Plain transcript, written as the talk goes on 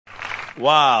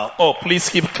Wow. Oh, please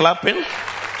keep clapping.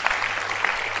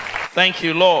 Thank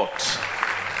you, Lord.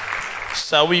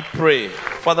 Shall we pray?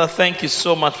 Father, thank you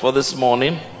so much for this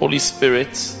morning. Holy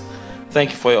Spirit,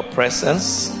 thank you for your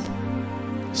presence.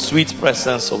 Sweet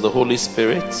presence of the Holy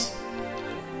Spirit.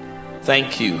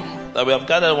 Thank you that we have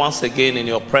gathered once again in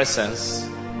your presence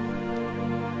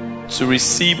to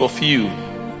receive of you,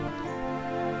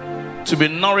 to be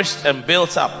nourished and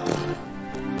built up,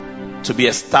 to be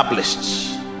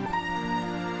established.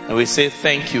 And we say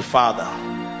thank you, Father.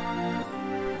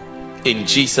 In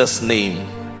Jesus' name,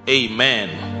 amen.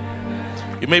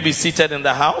 You may be seated in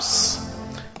the house.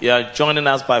 You are joining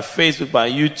us by Facebook, by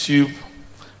YouTube,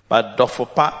 by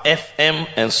Dofopa FM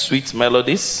and Sweet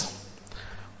Melodies.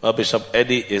 Well, Bishop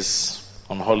Eddie is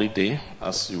on holiday,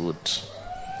 as you would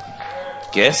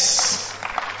guess.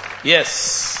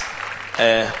 Yes,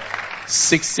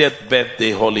 60th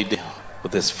birthday holiday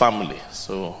with his family.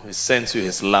 So he sends you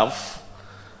his love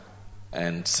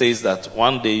and says that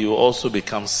one day you also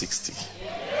become 60.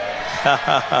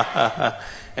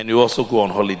 And you also go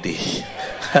on holiday.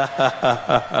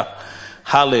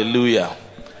 Hallelujah.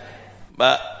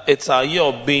 But it's our year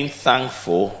of being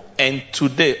thankful. And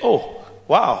today, oh,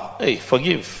 wow. Hey,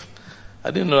 forgive.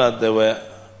 I didn't know that there were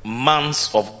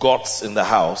months of gods in the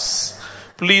house.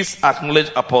 Please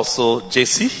acknowledge Apostle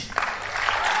JC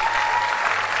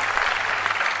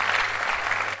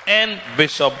and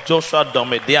Bishop Joshua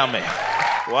Domediame.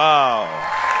 Wow.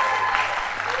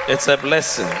 It's a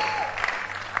blessing.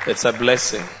 It's a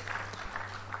blessing.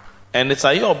 And it's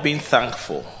a year of being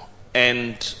thankful.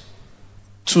 And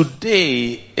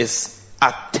today is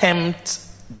Attempt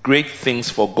Great Things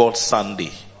for God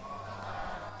Sunday.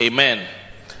 Amen.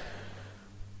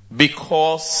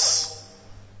 Because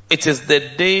it is the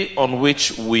day on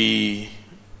which we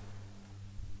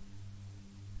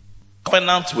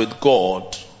covenant with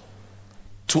God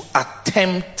to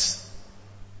attempt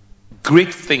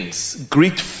great things,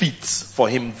 great feats for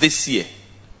him this year.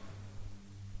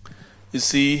 You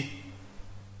see,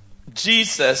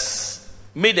 Jesus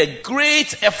made a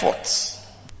great effort,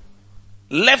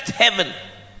 left heaven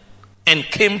and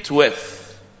came to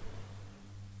earth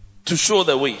to show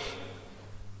the way.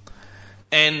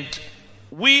 And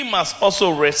we must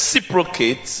also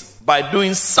reciprocate by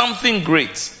doing something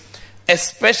great,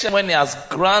 especially when he has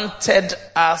granted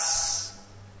us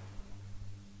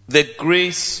the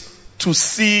grace to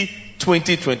see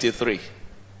 2023.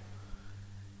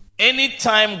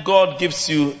 Anytime God gives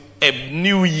you a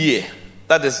new year,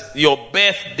 that is your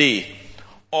birthday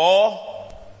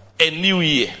or a new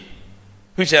year,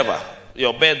 whichever,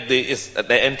 your birthday is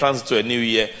the entrance to a new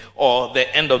year or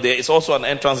the end of the year is also an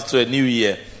entrance to a new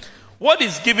year. What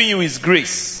is giving you is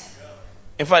grace.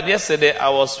 In fact, yesterday I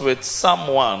was with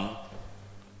someone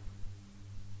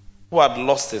who had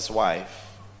lost his wife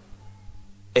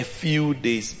a few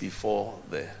days before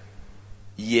the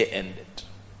year ended.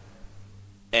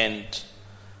 And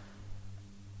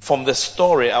from the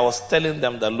story, I was telling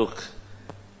them that, look,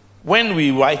 when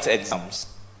we write exams,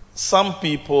 some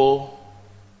people,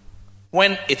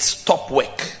 when it's stop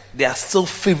work, they are still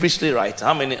feverishly writing.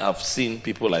 How many have seen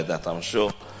people like that? I'm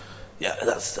sure. Yeah,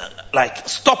 that's like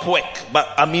stop work. But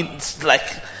I mean, it's like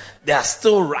they are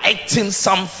still writing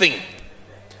something.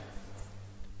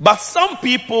 But some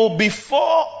people,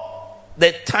 before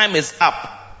the time is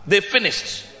up, they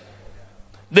finished.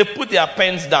 They put their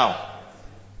pens down.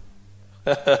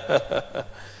 And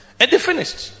they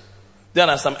finished. They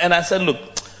understand? And I said, look,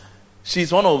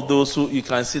 she's one of those who you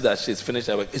can see that she's finished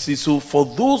her work. You see, so for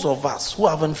those of us who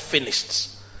haven't finished,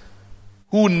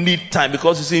 who need time,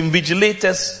 because you see,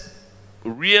 invigilators,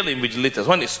 real invigilators,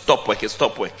 when it's stop work, it's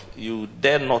stop work. You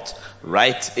dare not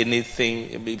write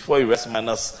anything before you rest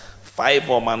 -5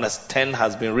 or -10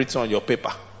 has been written on your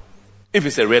paper. If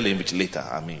it's a real invigilator,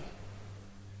 I mean.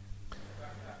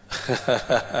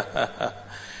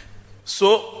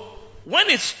 So, when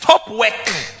it's stop work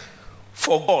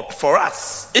for God, for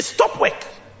us, it's stop work.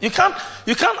 You can't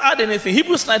add anything.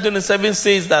 Hebrews 9:27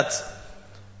 says that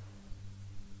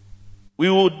we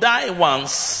will die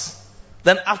once,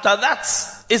 then after that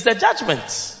is the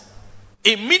judgment.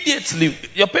 Immediately,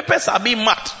 your papers are being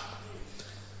marked.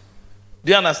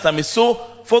 Do you understand me? So,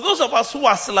 for those of us who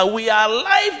are still alive, we are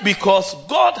alive because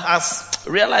God has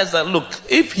realized that, look,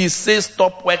 if he says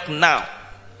stop work now,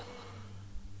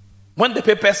 when the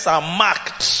papers are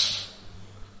marked,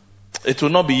 it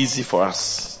will not be easy for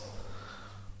us.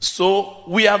 So,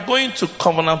 we are going to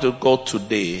covenant with God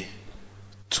today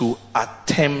to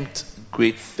attempt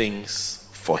great things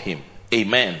for him.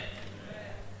 Amen.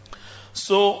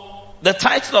 So, the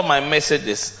title of my message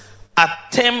is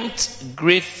Attempt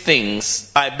Great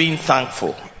Things by Being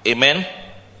Thankful. Amen.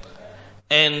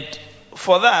 And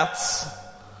for that,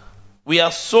 we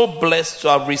are so blessed to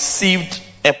have received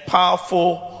a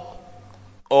powerful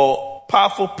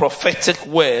prophetic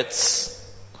words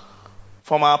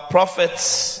from our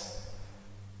prophets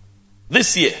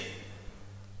this year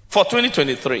for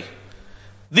 2023.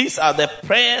 These are the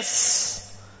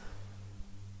prayers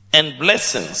and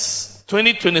blessings.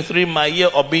 2023, my year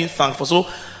of being thankful. So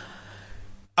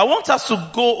I want us to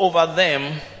go over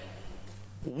them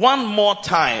one more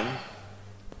time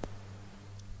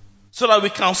so that we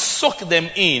can soak them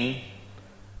in.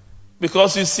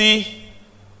 Because you see,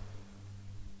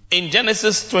 in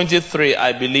Genesis 23,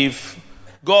 I believe,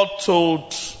 God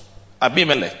told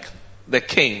Abimelech, the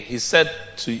king, he said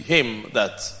to him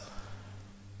that,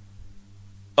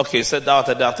 okay, he said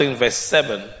that, I think verse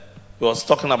 7, he was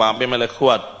talking about Abimelech who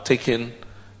had taken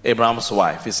Abraham's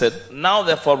wife. He said, now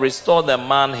therefore restore the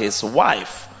man his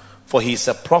wife, for he is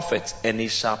a prophet, and he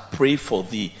shall pray for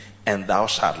thee, and thou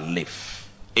shalt live.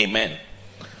 Amen.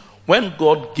 When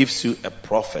God gives you a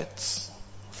prophet,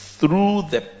 through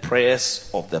the prayers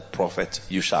of the prophet,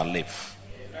 you shall live.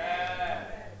 Amen.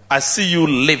 I see you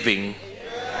living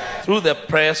through the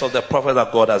prayers of the prophet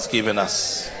that God has given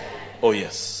us. Oh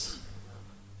yes.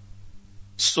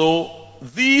 So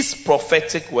these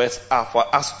prophetic words are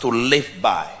for us to live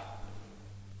by.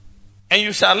 And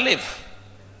you shall live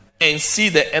and see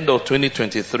the end of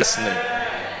 2023.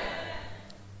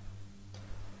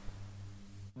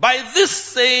 By this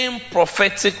same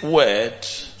prophetic word,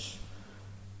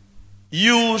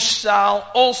 you shall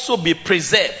also be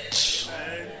preserved.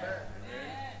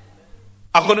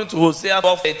 According to Hosea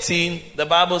 12:13, the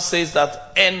Bible says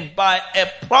that, and by a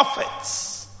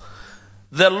prophet,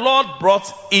 the Lord brought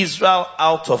Israel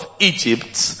out of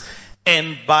Egypt,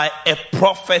 and by a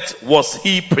prophet was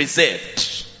he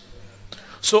preserved.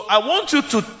 So I want you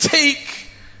to take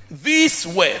these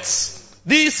words,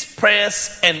 these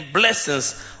prayers and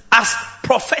blessings as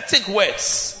prophetic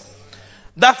words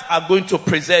that are going to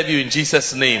preserve you in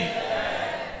Jesus' name.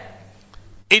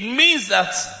 It means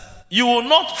that you will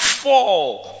not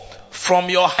fall from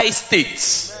your high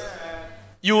states.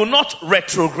 You will not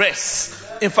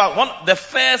retrogress. In fact, the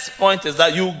first point is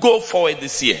that you go forward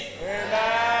this year.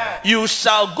 You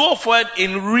shall go forward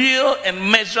in real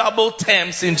and measurable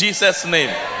terms in Jesus'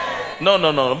 name. No.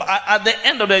 At the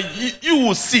end of the year, you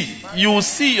will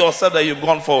see yourself that you've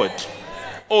gone forward.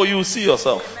 Oh, you will see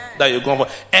yourself that you've gone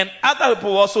forward. And other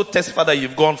people will also testify that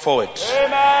you've gone forward.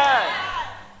 Amen.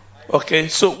 Okay,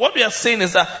 so what we are saying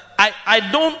is that I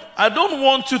don't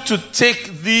want you to take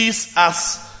these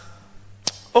as,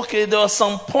 okay, there are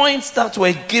some points that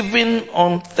were given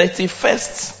on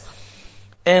 31st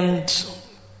and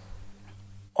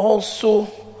also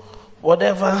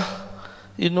whatever,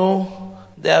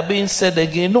 they are being said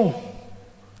again. No.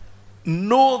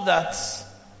 Know that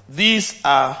these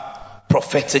are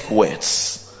prophetic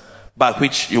words by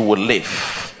which you will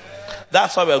live.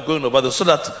 That's why we are going over this, so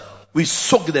that we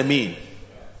soak them in.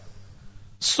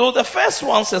 So the first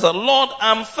one says, Lord,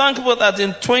 I'm thankful that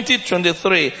in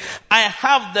 2023, I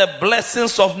have the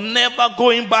blessings of never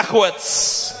going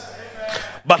backwards,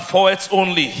 but forwards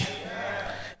only.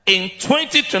 In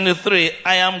 2023,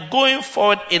 I am going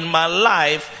forward in my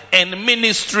life and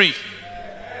ministry.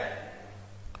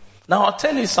 Now I'll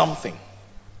tell you something.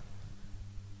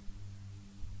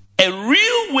 A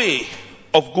real way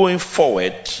of going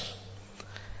forward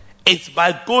is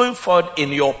by going forward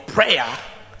in your prayer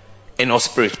and your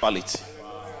spirituality.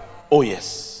 Oh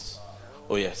yes.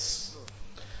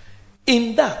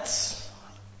 In that,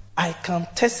 I can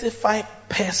testify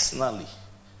personally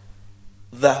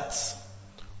that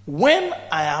when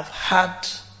I have had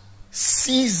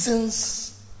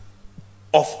seasons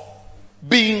of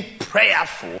being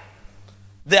prayerful,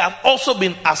 it has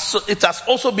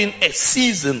also been a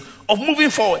season of moving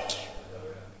forward.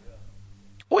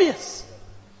 Oh yes.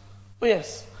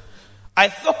 I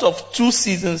thought of 2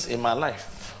 seasons in my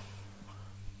life.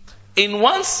 In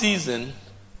one season,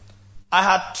 I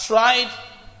had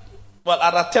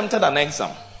attempted an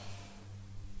exam.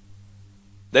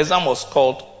 The exam was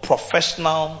called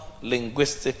Professional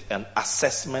Linguistic and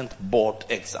Assessment Board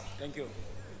Exam. Thank you.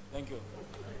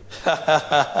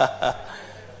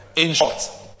 In short,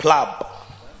 PLAB.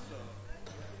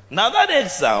 Now that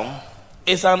exam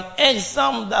is an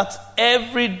exam that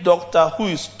every doctor who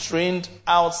is trained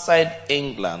outside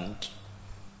England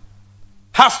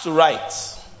has to write.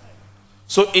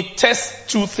 So it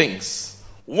tests 2 things.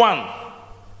 1,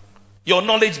 your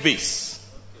knowledge base.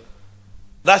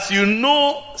 That you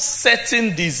know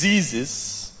certain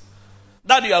diseases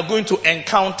that you are going to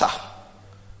encounter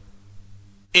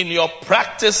in your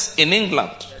practice in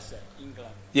England. Yes, sir. England.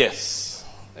 Yes.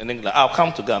 in England. I'll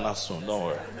come to Ghana soon, don't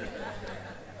worry.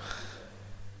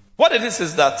 What it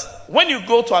is that when you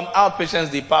go to an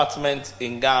outpatients department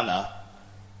in Ghana,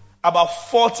 about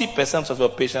 40% of your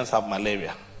patients have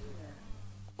malaria.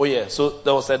 Oh yeah, so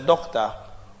there was a doctor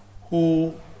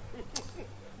who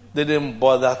didn't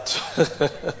bother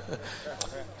to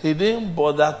he didn't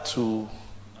bother to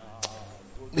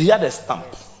he had a stamp.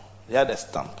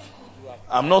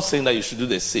 I'm not saying that you should do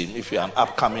the same if you're an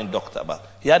upcoming doctor, but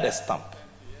he had a stamp.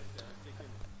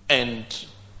 And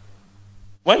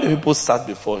when the people sat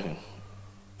before him,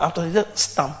 after he just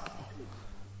stamp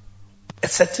a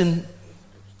certain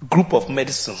group of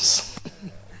medicines,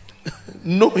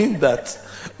 knowing that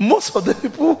most of the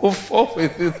people will fall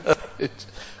within that age.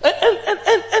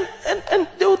 And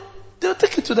they'll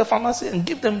take it to the pharmacy and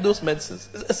give them those medicines.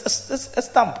 It's a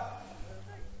stamp.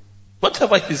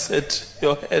 Whatever he said,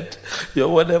 your head, your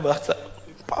whatever.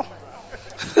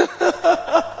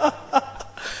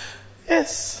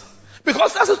 Yes.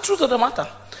 Because that's the truth of the matter.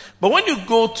 But when you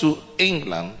go to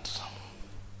England,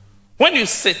 when you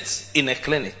sit in a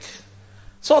clinic,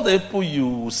 some of the people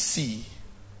you see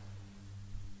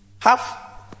have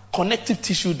connective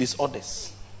tissue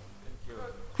disorders,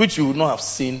 which you would not have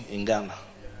seen in Ghana,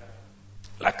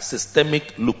 like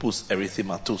systemic lupus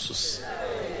erythematosus.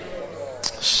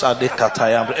 Shade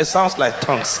Katayam. It sounds like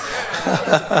tongues.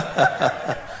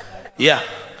 Yeah.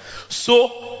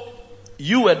 So,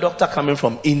 you a doctor coming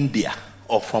from India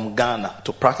or from Ghana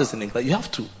to practice in England, you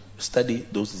have to study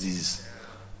those diseases.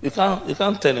 You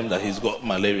can't tell him that he's got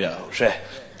malaria.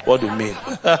 What do you mean?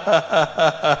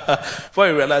 Before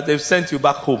you realize they've sent you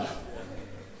back home.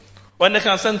 When they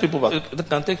can send people back, they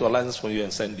can take your license from you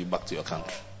and send you back to your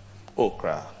country. Oh,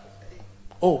 cry.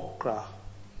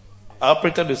 I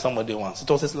operated with somebody once. It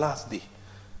was his last day.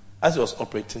 As he was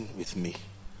operating with me,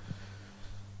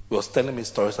 he was telling me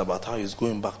stories about how he's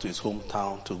going back to his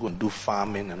hometown to go and do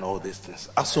farming and all these things.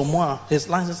 Asamoah, his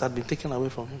license had been taken away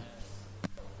from him.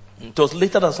 It was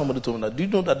later that somebody told me that, do you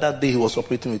know that day he was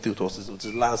operating with you, it was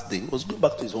his last day. He was going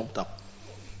back to his hometown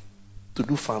to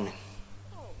do farming.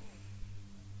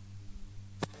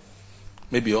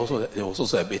 Maybe he was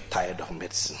also a bit tired of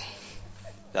medicine.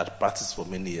 He had practiced for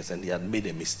many years and he had made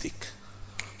a mistake.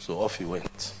 So off he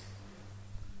went.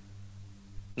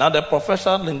 Now the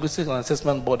Professional Linguistic and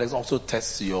Assessment Board also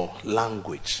tests your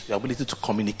language, your ability to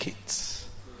communicate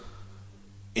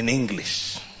in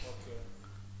English.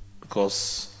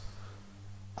 Because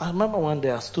I remember one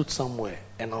day I stood somewhere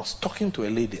and I was talking to a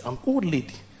lady, an old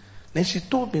lady. Then she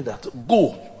told me that,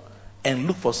 go and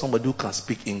look for somebody who can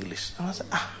speak English. And I said,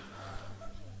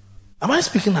 am I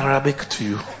speaking Arabic to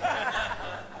you?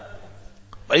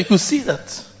 But you could see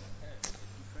that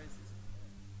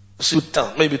she would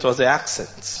tell, maybe it was the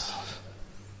accent.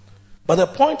 But the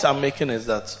point I'm making is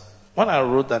that when I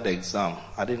wrote that exam,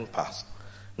 I didn't pass.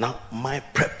 Now, my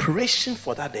preparation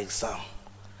for that exam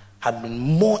had been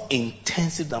more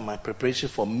intensive than my preparation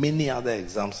for many other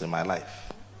exams in my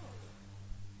life.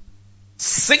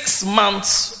 6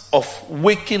 months of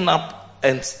waking up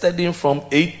and studying from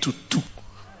 8 to 2.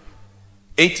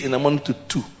 8 in the morning to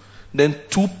 2. Then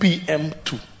 2 p.m.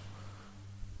 to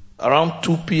around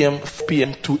 2 p.m.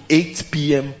 to 8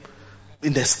 p.m.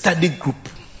 in the study group.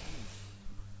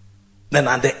 Then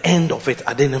at the end of it,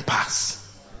 I didn't pass.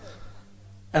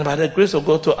 And by the grace of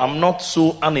God, I'm not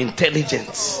so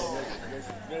unintelligent.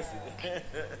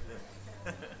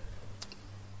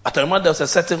 But I remember there was a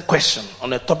certain question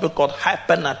on a topic called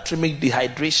hypernatremic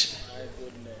dehydration.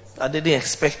 I didn't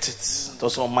expect it. It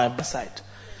was on my side.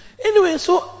 Anyway,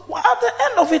 so at the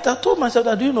end of it, I told myself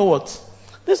that, do you know what?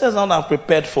 This is not I'm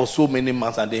prepared for so many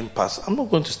months and didn't pass. I'm not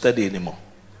going to study anymore.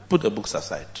 Put the books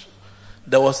aside.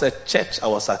 There was a church I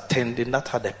was attending that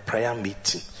had a prayer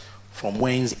meeting from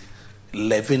Wednesday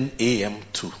 11 a.m.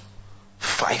 to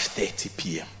 5:30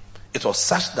 p.m. It was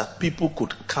such that people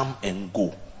could come and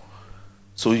go.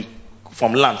 So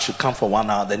from lunch, you come for 1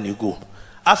 hour, then you go.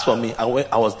 As for me, I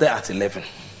was there at 11.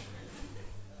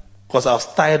 Because I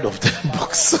was tired of the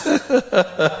books.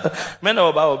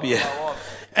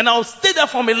 And I'll stay there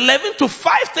from 11 to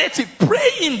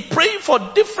 5:30 praying for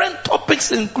different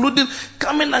topics, including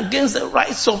coming against the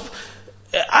rights of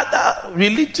other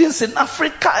religions in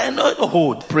Africa and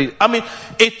pray. I mean,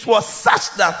 it was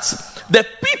such that the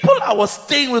people I was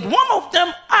staying with, one of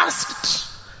them asked,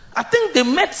 I think they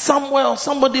met somewhere or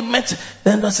somebody met,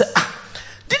 then they said,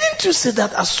 didn't you say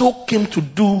that Aso came to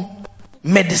do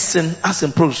medicine as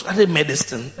in pros? I did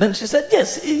medicine. Then she said,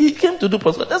 yes, he came to do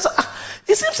pros.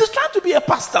 He seems he's trying to be a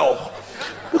pastor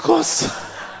because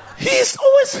He's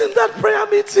always in that prayer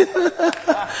meeting.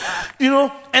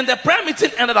 And the prayer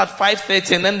meeting ended at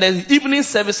 5:30, and then the evening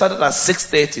service started at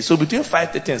 6:30. So between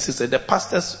 5:30 and 6:30, the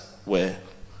pastors went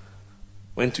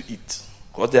to eat.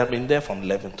 Because they have been there from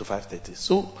 11 to 5:30.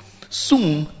 So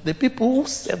soon, the people who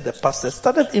served the pastors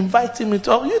started inviting me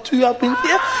to, you have been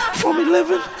here from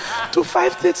 11 to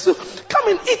 5:30. So come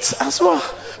and eat as well.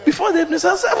 Before the evening,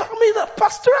 I said, the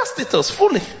pastoral status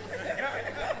fully.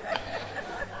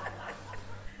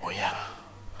 Oh yeah.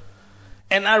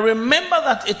 And I remember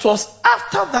that it was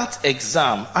after that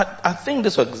exam. I think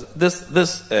this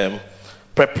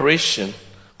preparation.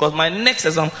 Because my next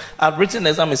exam, I'd written the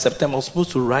exam in September. I was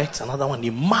supposed to write another one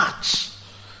in March.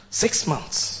 6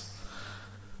 months.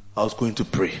 I was going to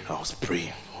pray. I was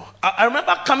praying. I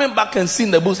remember coming back and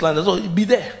seeing the books like that. So be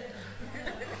there.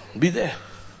 Be there.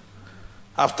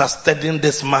 After studying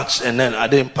this much and then I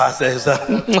didn't pass the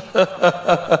exam.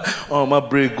 Oh, my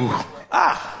bregu.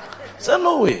 So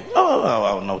no way.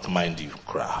 I will not mind you.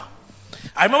 Cry.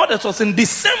 I remember that was in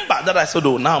December that I said,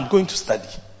 now I'm going to study.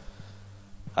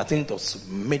 I think it was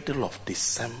middle of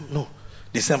December. No,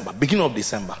 December. Beginning of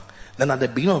December. Then at the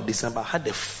beginning of December, I had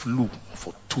the flu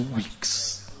for 2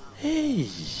 weeks. Hey,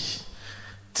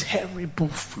 terrible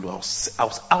flu. I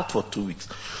was out for 2 weeks.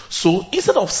 So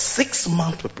instead of 6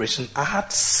 month preparation, I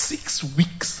had 6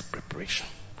 weeks preparation.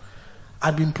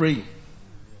 I'd been praying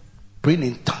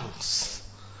in tongues,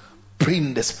 praying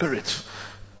in the spirit,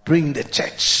 praying in the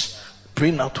church,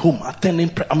 praying at home, attending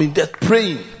prayer. Just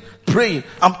praying.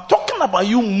 I'm talking about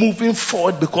you moving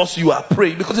forward because you are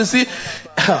praying. Because you see,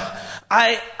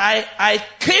 I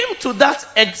came to that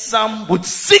exam with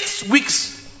 6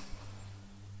 weeks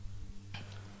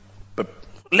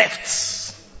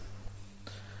left.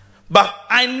 But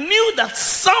I knew that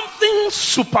something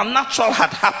supernatural had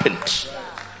happened.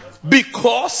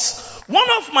 Because one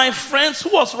of my friends who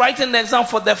was writing the exam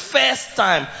for the first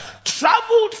time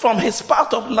traveled from his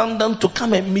part of London to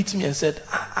come and meet me and said,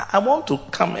 I want to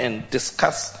come and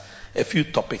discuss a few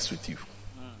topics with you.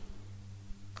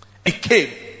 He came.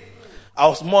 I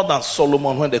was more than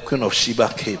Solomon when the Queen of Sheba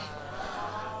came.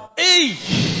 Hey,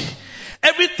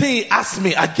 everything he asked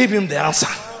me, I gave him the answer.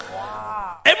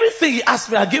 Everything he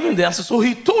asked me, I gave him the answer. So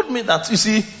he told me that, you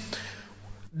see,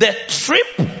 the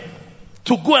trip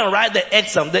to go and write the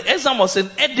exam was in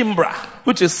Edinburgh,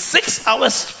 which is 6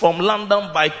 hours from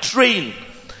London by train.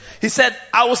 He said,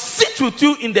 I will sit with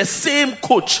you in the same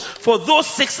coach for those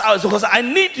 6 hours because I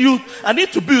need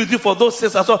to be with you for those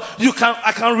 6 hours. So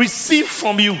I can receive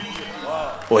from you.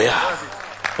 Oh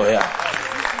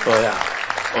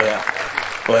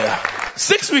yeah.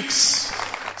 6 weeks.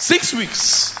 6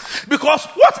 weeks. Because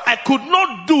what I could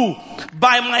not do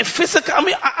by my physical,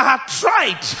 I had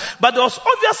tried, but there was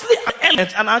obviously an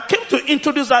element, and I came to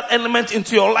introduce that element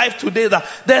into your life today, that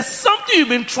there's something you've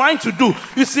been trying to do.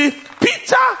 You see,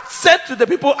 Peter said to the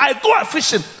people, I go out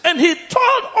fishing, and he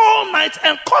toiled all night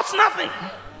and caught nothing.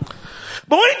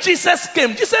 But when Jesus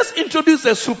came, Jesus introduced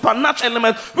a supernatural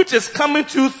element which is coming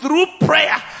to you through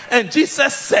prayer. And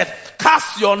Jesus said,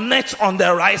 cast your net on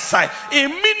the right side.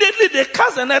 Immediately they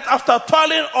cast the net after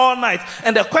toiling all night.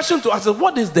 And the question to us is,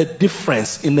 what is the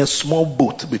difference in a small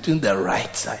boat between the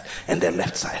right side and the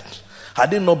left side?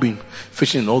 Had they not been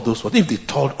fishing in all those waters, if they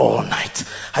toiled all night,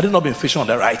 had they not been fishing on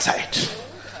the right side?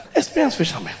 Experienced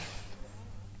fishermen.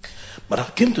 But I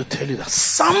came to tell you that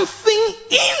something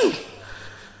in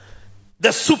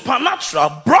the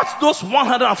supernatural brought those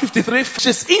 153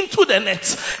 fishes into the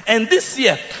net. And this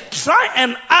year, try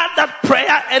and add that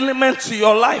prayer element to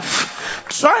your life.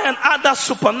 Try and add that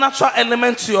supernatural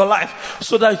element to your life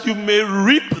so that you may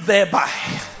reap thereby.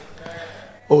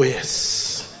 Oh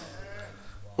yes.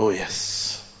 Oh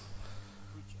yes.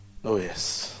 Oh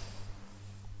yes.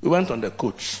 We went on the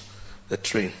coach, the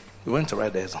train. We went to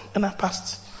write the exam. And I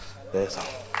passed the exam.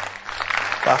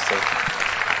 Passed it.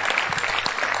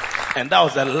 And that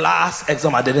was the last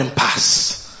exam I didn't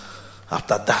pass.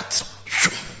 After that,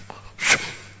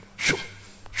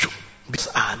 because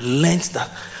I learned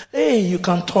that, hey, you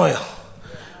can toil.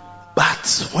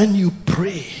 But when you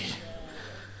pray,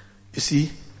 you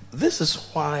see, this is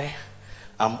why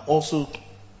I'm also,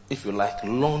 if you like,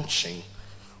 launching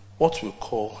what we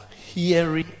call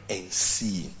hearing and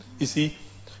seeing. You see,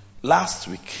 last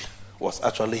week was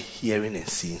actually hearing and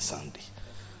seeing Sunday.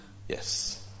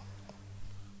 Yes.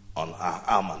 On our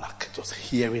almanac, it was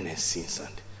hearing and seeing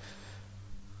Sunday.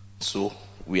 So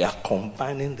we are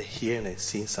combining the hearing and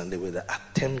seeing Sunday with the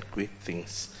attempt great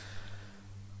things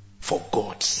for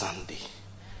God Sunday.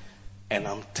 And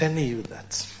I'm telling you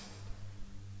that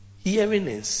hearing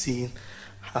and seeing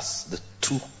has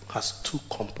two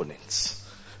components.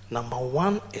 Number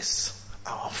one is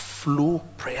our flow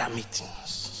prayer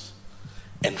meetings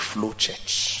and flow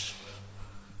church.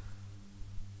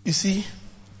 You see,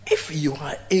 if you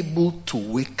are able to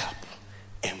wake up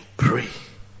and pray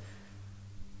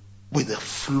with the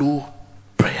flow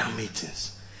prayer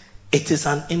meetings, it is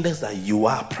an index that you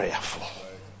are prayerful.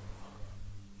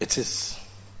 It is.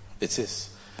 It is.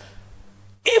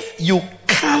 If you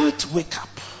can't wake up,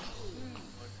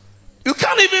 you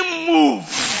can't even move.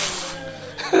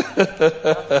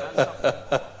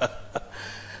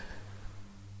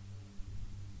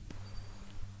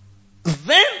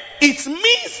 Then it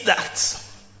means that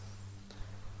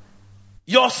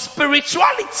your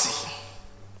spirituality,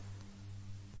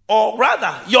 or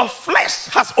rather your flesh,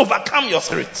 has overcome your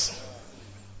spirit.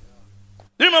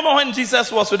 Do you remember when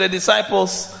Jesus was with the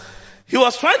disciples? He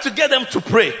was trying to get them to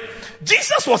pray.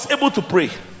 Jesus was able to pray,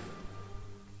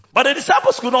 but the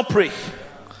disciples could not pray.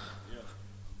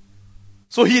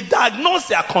 So he diagnosed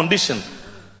their condition.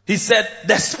 He said,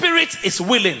 the spirit is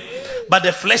willing, but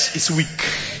the flesh is weak.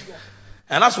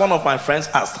 And that's one of my friends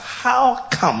asked, how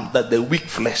come that the weak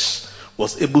flesh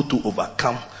was able to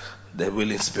overcome the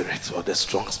willing spirit or the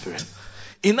strong spirit?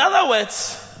 In other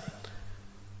words,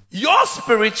 your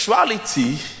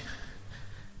spirituality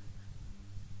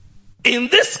in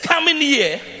this coming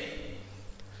year,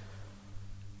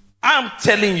 I'm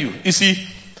telling you, you see,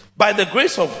 by the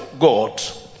grace of God,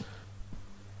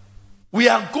 we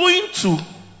are going to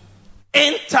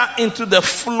enter into the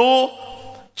flow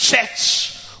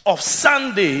church of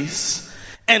Sundays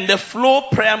and the flow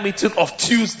prayer meeting of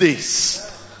Tuesdays.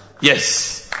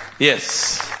 Yes,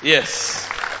 yes, yes,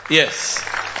 yes.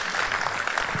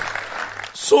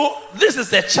 So this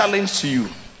is a challenge to you.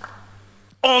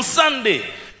 On Sunday,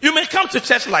 you may come to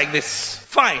church like this.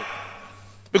 Fine.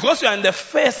 Because you are in the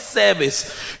first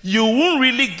service, you won't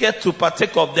really get to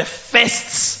partake of the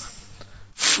first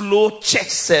flow church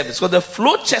service. So the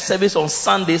flow church service on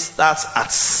Sunday starts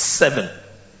at 7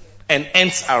 and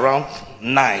ends around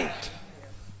 9.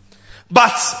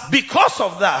 But because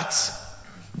of that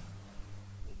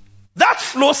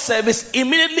flow service,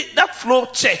 immediately, that flow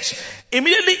church,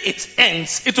 immediately it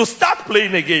ends, it will start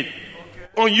playing again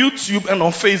on YouTube and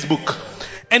on Facebook.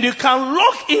 And you can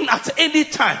log in at any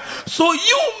time. So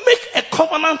you make a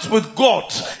covenant with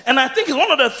God. And I think it's one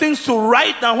of the things to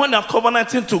write down when you're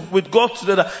covenanting with God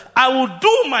together. I will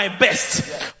do my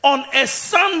best on a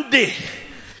Sunday.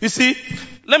 You see,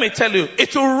 let me tell you,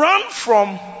 it will run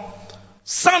from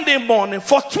Sunday morning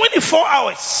for 24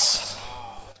 hours.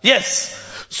 Yes.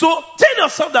 So tell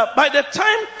yourself that by the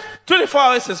time 24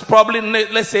 hours is probably,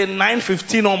 let's say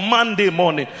 9:15 on Monday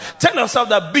morning. Tell yourself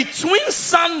that between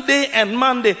Sunday and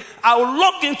Monday, I will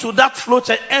log into that flow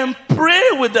church and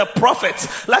pray with the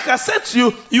prophets. Like I said to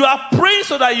you, you are praying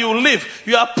so that you live.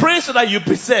 You are praying so that you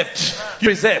preserved.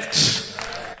 You're preserved.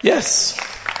 Yes.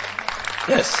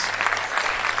 Yes.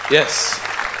 Yes.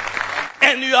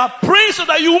 And you are praying so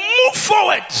that you move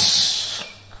forward.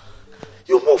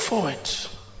 You move forward.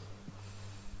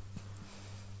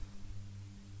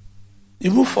 You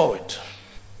move forward.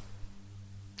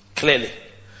 Clearly.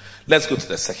 Let's go to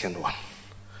the second one.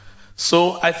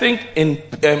 So I think in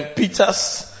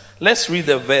Peter's, let's read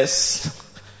the verse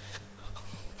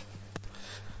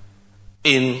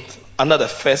in another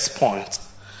first point.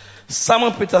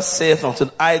 Simon Peter saith unto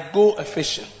him, I go a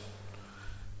fishing.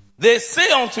 They say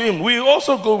unto him, we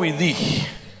also go with thee.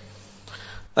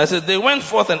 I said, they went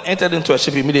forth and entered into a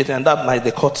ship immediately, and that night they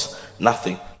caught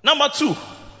nothing. Number 2.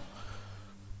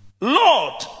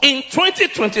 Lord, in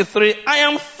 2023, I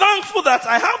am thankful that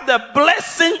I have the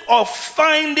blessing of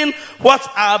finding what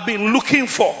I've been looking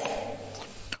for.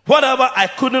 Whatever I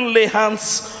couldn't lay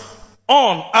hands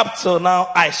on up till now,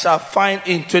 I shall find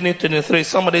in 2023.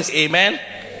 Somebody say amen.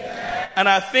 Amen. And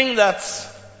I think that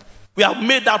we have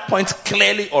made that point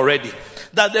clearly already.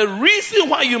 That the reason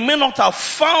why you may not have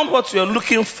found what you're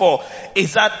looking for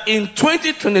is that in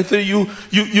 2023,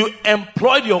 you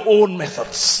employed your own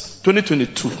methods.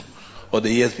 2022. Or the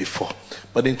years before.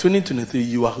 But in 2023,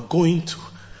 you are going to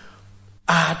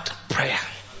add prayer.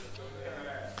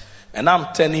 And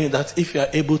I'm telling you that if you are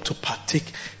able to partake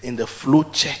in the flow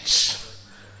church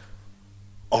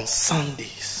on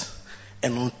Sundays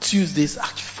and on Tuesdays at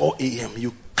 4 a.m.,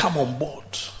 you come on board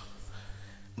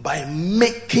by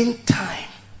making time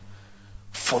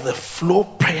for the flow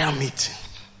prayer meeting.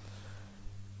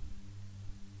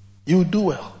 You do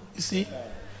well. You see?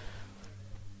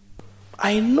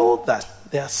 I know that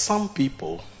there are some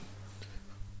people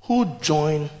who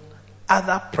join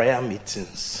other prayer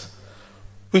meetings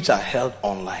which are held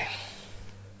online.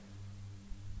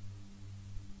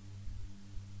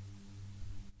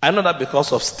 I know that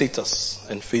because of status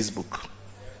and Facebook.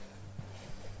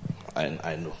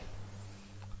 I know.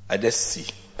 I just see.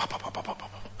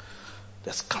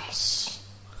 Just comes.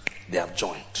 They have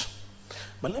joined.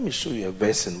 But let me show you a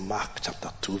verse in Mark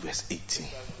chapter 2 verse 18.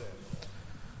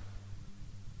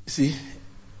 You see,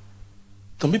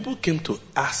 some people came to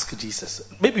ask Jesus.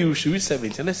 Maybe we should read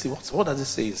 17. Let's see what does it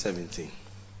say in 17.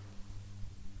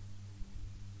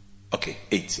 Okay,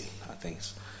 18. I think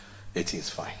 18 is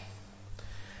fine.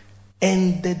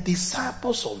 And the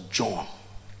disciples of John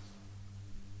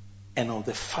and of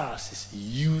the Pharisees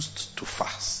used to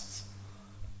fast.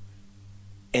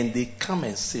 And they come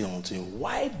and say unto him,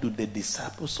 why do the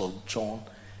disciples of John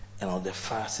and of the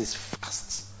Pharisees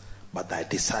fast, but thy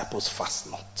disciples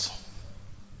fast not?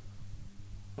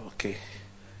 Okay.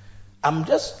 I'm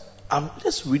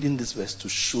just reading this verse to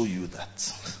show you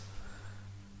that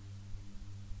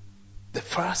the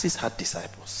Pharisees had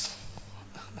disciples.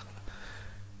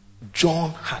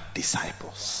 John had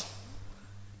disciples.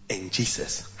 And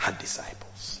Jesus had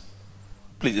disciples.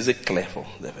 Please, is it clear from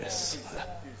the verse?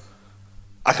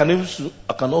 I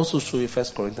can also show you 1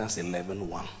 Corinthians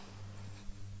 11:1.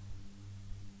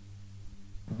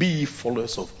 Be ye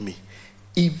followers of me,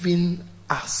 even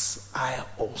as I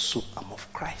also am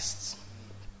of Christ.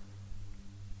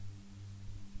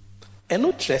 And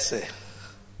no trust.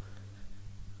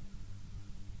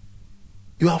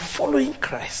 You are following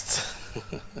Christ.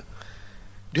 Do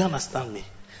you understand me?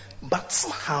 But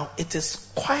somehow it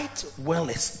is quite well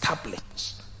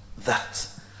established that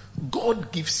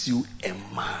God gives you a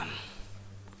man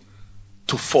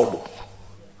to follow,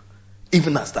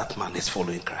 even as that man is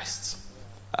following Christ.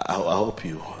 I hope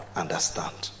you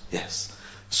understand. Yes.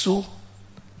 So,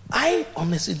 I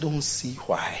honestly don't see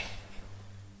why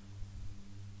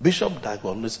Bishop Dag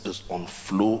Heward-Mills is on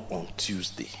flow on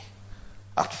Tuesday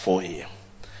at 4 a.m.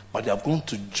 But they are going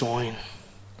to join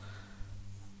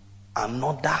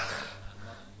another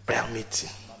prayer meeting.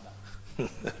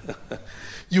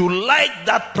 You like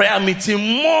that prayer meeting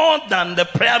more than the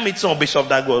prayer meeting of Bishop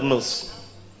Dag Heward-Mills.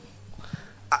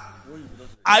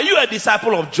 Are you a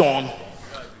disciple of John?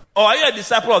 Or are you a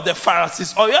disciple of the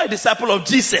Pharisees? Or are you a disciple of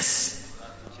Jesus?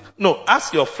 No,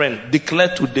 ask your friend.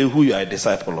 Declare today who you are a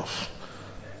disciple of.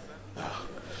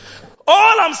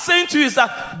 All I'm saying to you is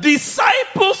that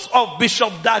disciples of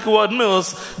Bishop Dag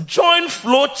Heward-Mills join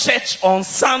Flow Church on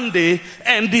Sunday,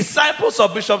 and disciples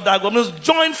of Bishop Dag Heward-Mills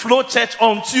join Flow Church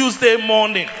on Tuesday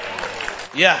morning.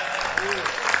 Yeah.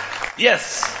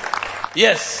 Yes.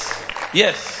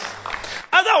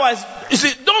 Otherwise, you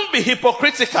see, don't be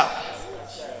hypocritical.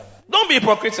 Don't be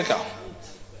hypocritical.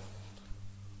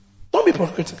 Don't be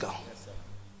hypocritical.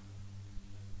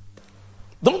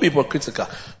 Don't be hypocritical.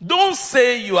 Don't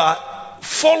say you are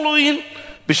following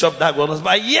Bishop Dag Heward-Mills,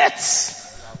 but yet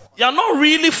you are not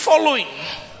really following.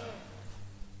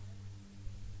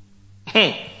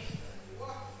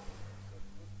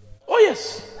 Oh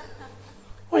yes.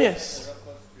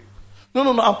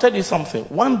 No, I'll tell you something.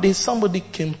 One day somebody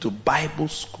came to Bible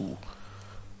school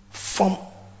from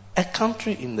a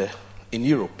country in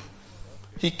Europe.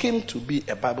 He came to be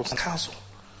a Bible council,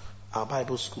 our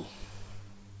Bible school.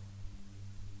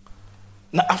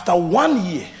 Now, after 1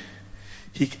 year,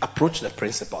 he approached the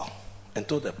principal and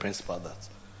told the principal that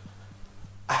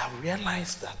I have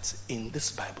realized that in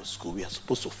this Bible school we are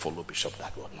supposed to follow Bishop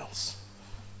Dag Heward-Mills.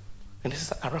 And he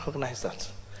said, I recognize that.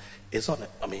 It's not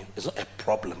a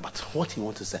problem, but what he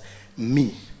wants to say,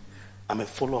 me, I'm a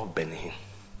follower of Benny Hinn.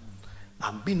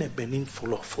 I've been a Benny Hinn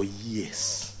follower for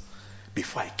years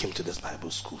before I came to this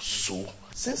Bible school. So,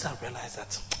 since I realized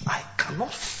that I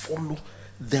cannot follow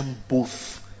them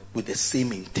both with the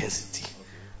same intensity,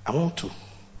 I want to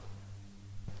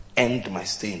end my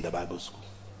stay in the Bible school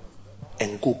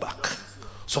and go back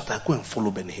so that I go and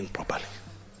follow Benny Hinn properly.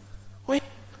 Wait.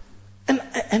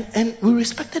 And we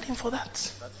respected him for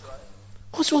that.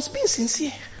 Because he was being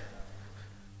sincere.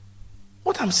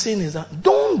 What I'm saying is that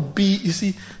don't be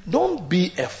you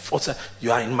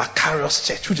are in Macarius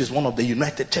Church, which is one of the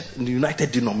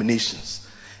United denominations.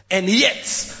 And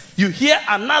yet, you hear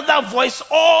another voice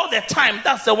all the time.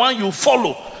 That's the one you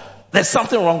follow. There's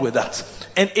something wrong with that.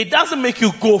 And it doesn't make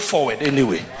you go forward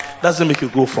anyway. Doesn't make you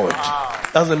go forward.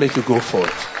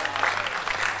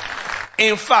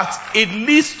 In fact, it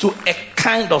leads to a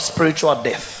kind of spiritual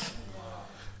death.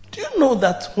 Do you know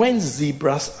that when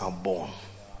zebras are born,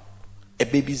 a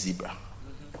baby zebra,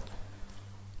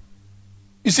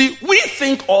 you see, we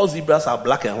think all zebras are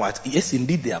black and white. Yes,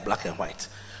 indeed, they are black and white.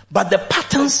 But the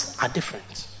patterns are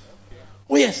different.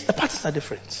 Oh yes, the patterns are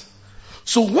different.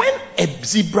 So when a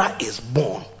zebra is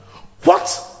born,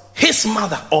 what his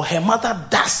mother or her mother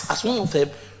does as one of the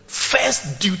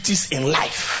first duties in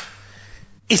life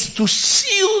is to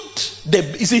shield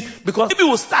the, you see, because people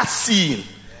will start seeing.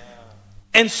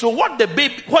 And so what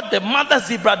the mother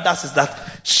zebra does is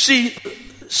that she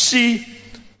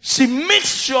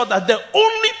makes sure that the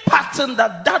only pattern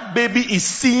that baby is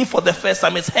seeing for the first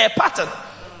time is her pattern.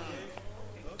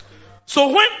 So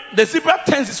when the zebra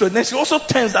turns this way, then she also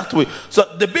turns that way.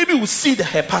 So the baby will see the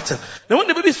hair pattern. Then when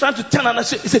the baby is trying to turn another,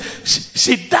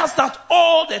 she does that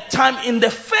all the time in the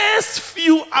first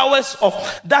few hours of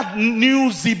that new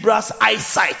zebra's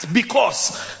eyesight.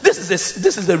 Because this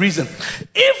is the reason.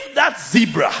 If that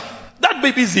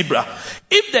baby zebra,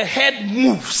 if the head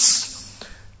moves,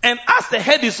 and as the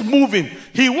head is moving,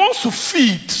 he wants to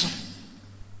feed,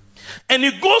 and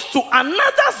he goes to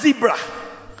another zebra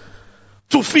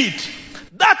to feed,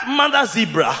 that mother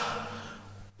zebra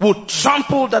would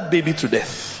trample that baby to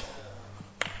death.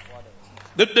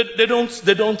 They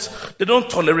don't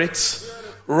tolerate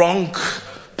wrong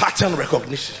pattern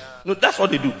recognition. No, that's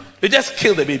what they do. They just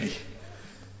kill the baby.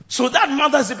 So that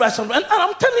mother zebra, and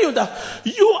I'm telling you that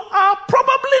you are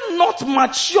probably not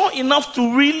mature enough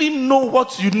to really know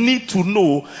what you need to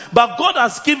know, but God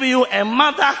has given you a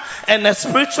mother and a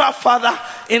spiritual father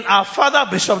in our father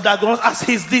Bishop Dagon as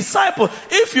his disciple.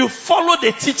 If you follow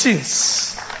the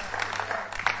teachings,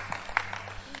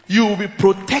 you will be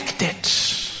protected.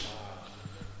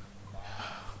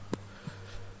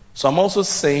 So I'm also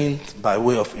saying by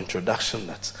way of introduction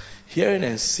that hearing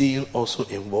and seeing also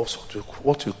involves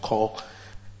what we call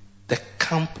the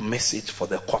camp message for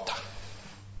the quarter.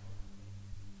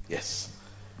 Yes.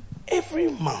 Every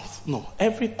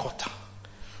quarter,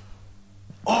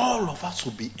 all of us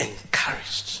will be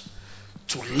encouraged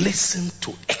to listen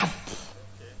to camp.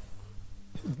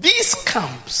 These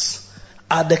camps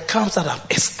are the camps that have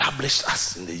established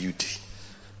us in the UD.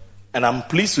 And I'm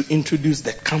pleased to introduce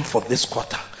the camp for this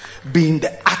quarter, being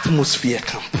the Atmosphere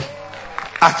Camp.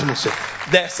 Atmosphere.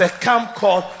 There's a camp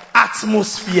called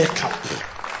Atmosphere Camp.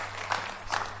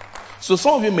 So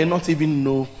some of you may not even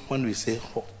know when we say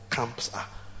what camps are.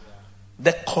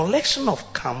 The collection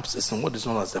of camps is in what is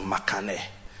known as the Makane,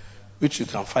 which you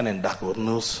can find in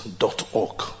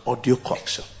darkwoodnews.org, audio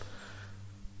collection.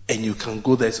 And you can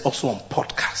go there. It's also on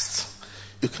podcasts.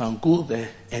 You can go there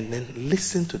and then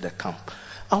listen to the camp.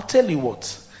 I'll tell you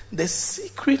what, the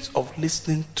secret of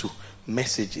listening to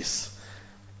messages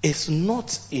is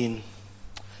not in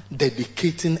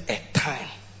dedicating a time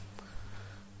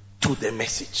to the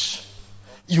message.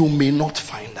 You may not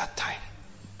find that time.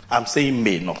 I'm saying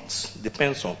may not.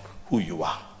 Depends on who you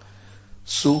are.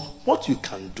 So what you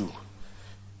can do,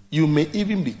 you may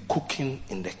even be cooking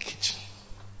in the kitchen.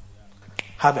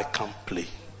 Have a camp play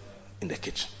in the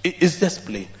kitchen. It's just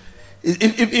playing.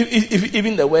 If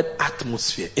even the word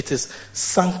atmosphere, it is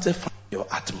sanctifying your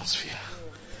atmosphere.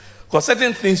 Because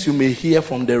certain things you may hear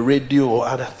from the radio or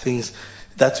other things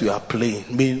that you are playing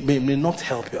may not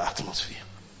help your atmosphere.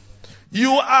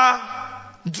 You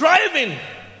are driving.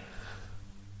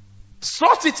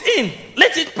 Slot it in.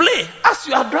 Let it play as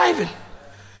you are driving.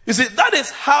 You see, that is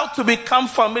how to become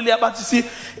familiar. But you see,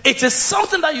 it is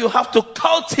something that you have to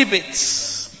cultivate.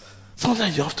 Something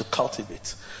that you have to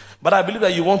cultivate. But I believe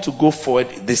that you want to go forward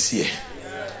this year.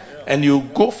 And you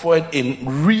go for it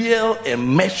in real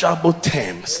and measurable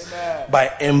terms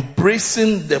by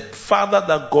embracing the Father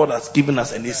that God has given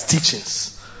us and His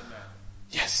teachings.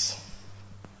 Yes.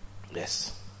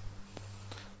 Yes.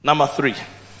 Number 3.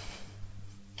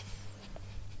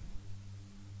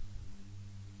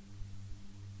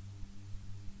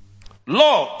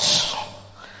 Lord,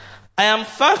 I am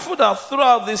thankful that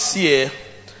throughout this year,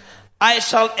 I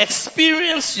shall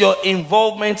experience your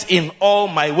involvement in all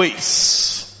my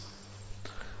ways.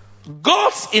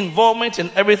 God's involvement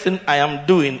in everything I am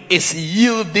doing is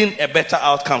yielding a better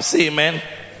outcome. Say amen.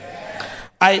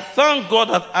 I thank God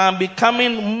that I am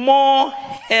becoming more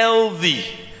healthy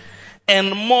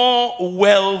and more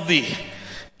wealthy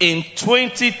in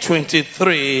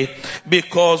 2023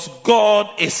 because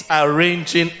God is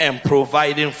arranging and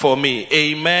providing for me.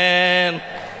 Amen.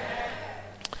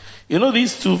 You know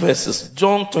these two verses,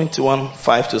 John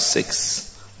 21:5-6.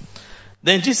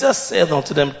 Then Jesus said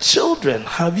unto them, children,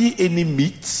 have ye any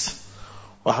meat?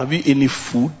 Or have ye any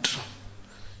food?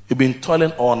 You've been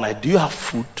toiling all night. Do you have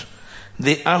food?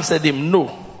 They answered him, no.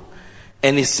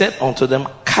 And he said unto them,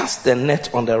 cast the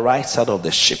net on the right side of the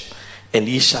ship, and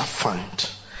ye shall find.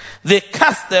 They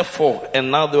cast therefore, and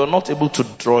now they were not able to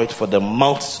draw it for the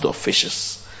multitude of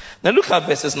fishes. Now look at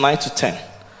verses 9-10.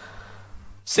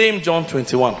 Same John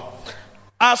 21.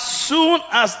 As soon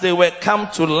as they were come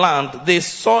to land, they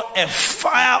saw a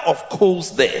fire of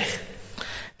coals there,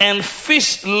 and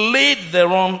fish laid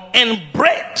thereon, and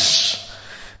bread.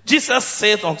 Jesus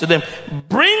said unto them,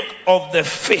 bring of the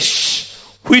fish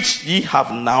which ye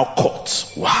have now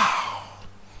caught. Wow.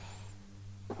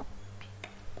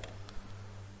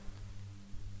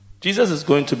 Jesus is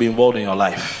going to be involved in your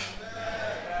life.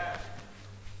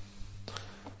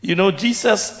 You know,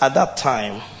 Jesus at that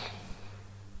time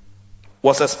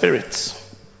was a spirit.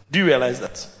 Do you realize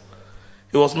that?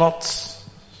 He was not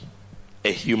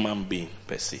a human being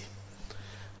per se.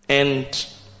 And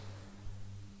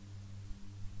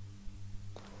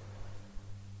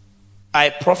I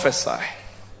prophesy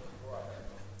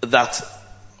that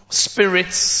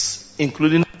spirits,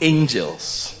 including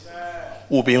angels,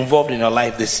 will be involved in your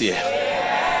life this year.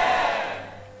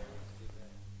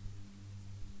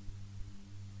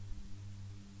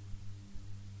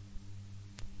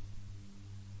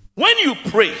 When you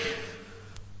pray,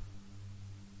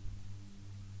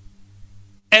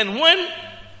 and when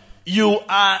you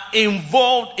are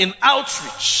involved in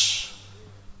outreach,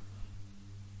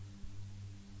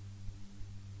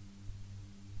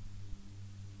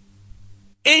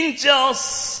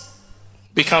 angels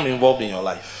become involved in your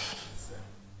life.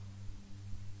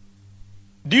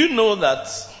 Do you know that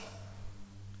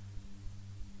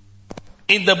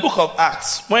in the book of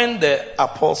Acts, when the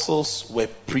apostles were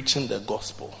preaching the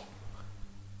gospel,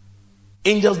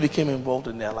 angels became involved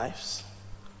in their lives?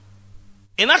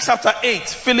 In Acts chapter 8,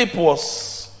 Philip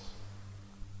was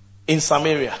in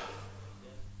Samaria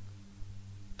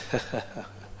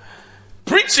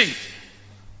preaching.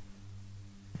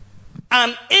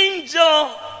 An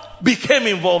angel became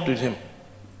involved with him.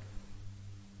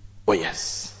 Oh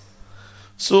yes.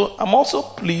 So I'm also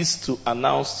pleased to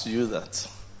announce to you that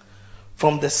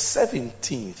from the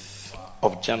 17th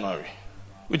of January,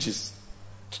 which is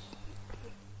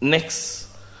next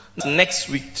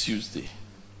week Tuesday,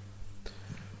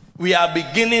 we are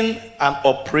beginning an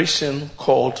operation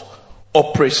called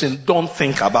Operation Don't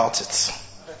Think About It.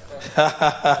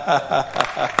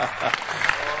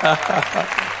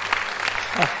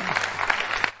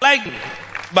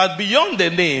 But beyond the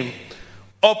name,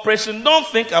 Operation Don't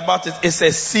Think About It is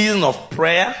a season of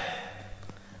prayer,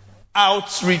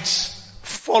 outreach,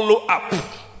 follow up.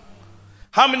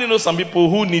 How many know some people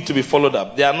who need to be followed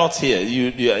up? They are not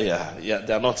here. They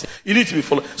are not here. You need to be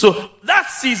followed. So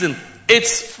that season,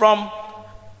 it's from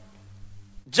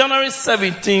January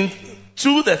 17th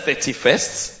to the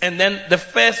 31st, and then the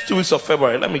first 2 weeks of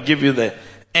February. Let me give you the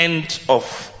end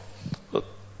of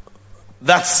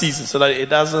that season so that it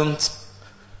doesn't.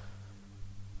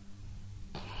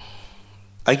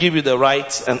 I give you the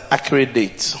right and accurate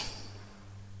date.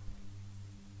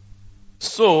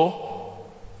 So,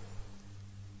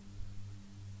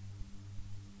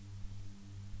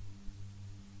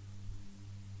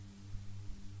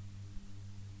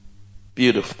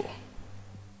 beautiful.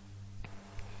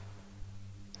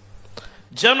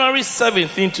 January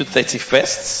 17th to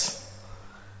 31st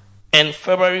and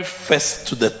February 1st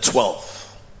to the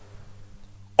 12th.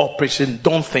 Operation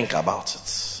Don't Think About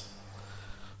It.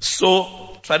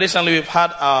 So, traditionally we've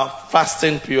had our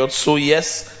fasting period. So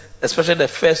yes, especially the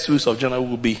first 2 weeks of January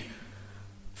will be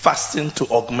fasting to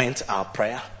augment our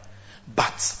prayer.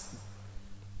 But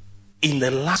in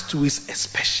the last 2 weeks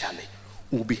especially,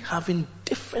 we'll be having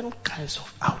different kinds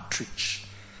of outreach.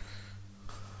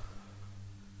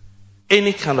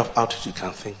 Any kind of outreach you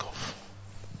can think of.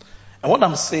 And what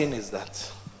I'm saying is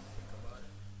that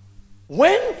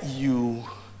when you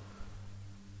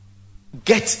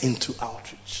get into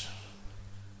outreach,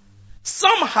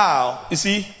 somehow, you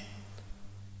see,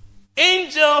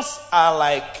 angels are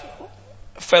like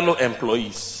fellow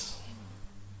employees.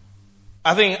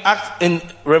 I think in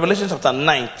Revelation chapter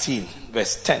 19,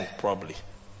 verse 10 probably.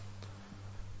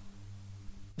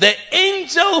 The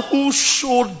angel who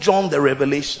showed John the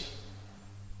revelation,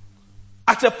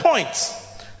 at a point,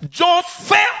 John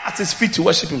fell at his feet to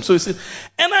worship him. So he said,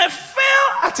 and I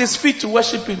fell at his feet to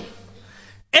worship him.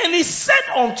 And he said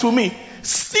unto me,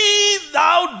 see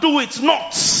thou do it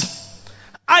not.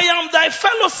 I am thy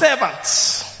fellow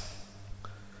servant,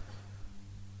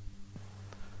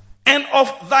 and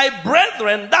of thy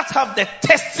brethren that have the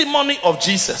testimony of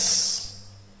Jesus.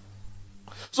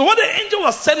 So what the angel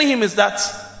was telling him is that,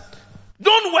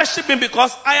 don't worship him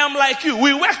because I am like you.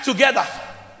 We work together.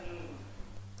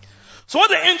 So what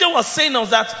the angel was saying was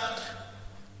that,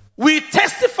 we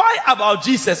testify about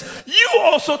Jesus. You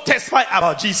also testify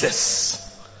about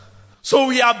Jesus. So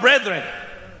we are brethren.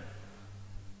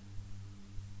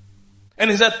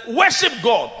 And he said, worship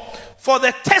God. For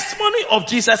the testimony of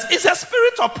Jesus is a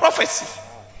spirit of prophecy.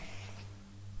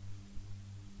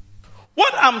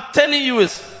 What I'm telling you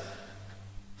is,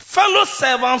 fellow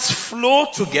servants flow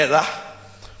together,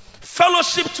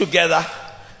 fellowship together.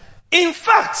 In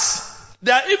fact,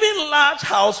 there are even large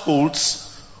households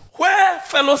where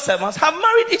fellow servants have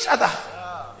married each other.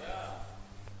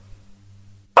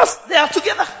 Because they are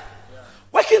together,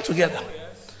 working together.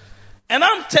 And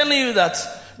I'm telling you that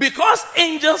because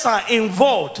angels are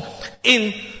involved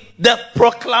in the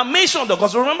proclamation of the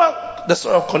gospel. Remember the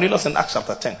story of Cornelius in Acts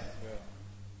chapter 10.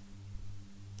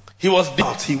 He was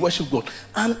devout. He worshipped God.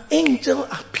 An angel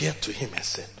appeared to him and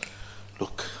said,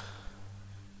 look,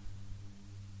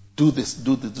 do this,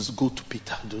 go to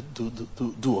Peter,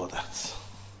 do all that.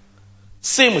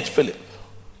 Same with Philip.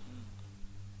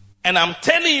 And I'm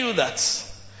telling you that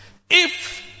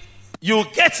if you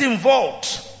get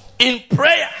involved in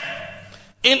prayer,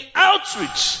 in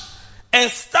outreach, and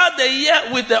start the year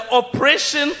with the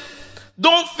operation,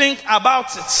 don't think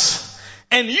about it.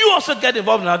 And you also get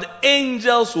involved now, the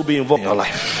angels will be involved in your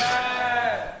life.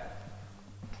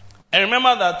 And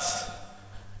remember that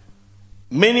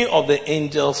many of the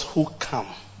angels who come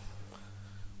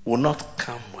will not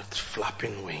come with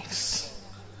flapping wings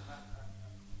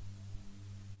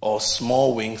or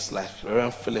small wings like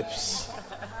Reverend Philip's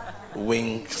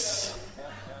wings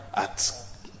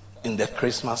in the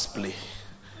Christmas play.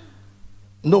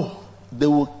 No, they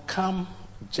will come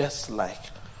just like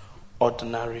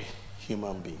ordinary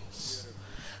human beings.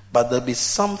 But there'll be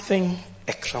something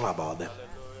extra about them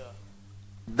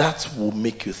that will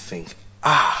make you think,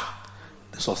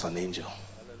 this was an angel.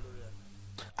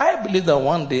 I believe that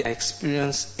one day I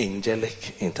experienced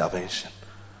angelic intervention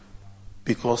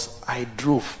because I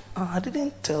drove. I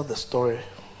didn't tell the story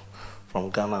from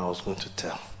Ghana I was going to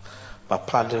tell. But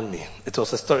pardon me. It's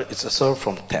a story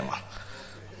from Tema.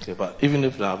 Okay, but even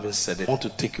if I haven't said it, I want to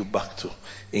take you back to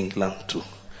England, to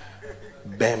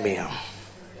Birmingham.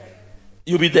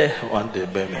 You'll be there one day,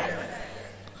 Birmingham.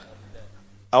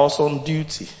 I was on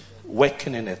duty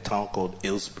working in a town called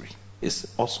Aylesbury. It's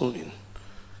also in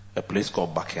a place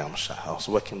called Buckinghamshire. I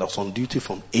was on duty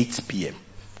from 8 p.m.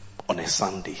 on a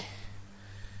Sunday.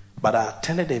 But I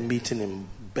attended a meeting in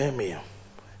Birmingham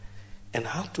and I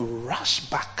had to rush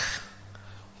back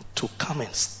to come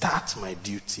and start my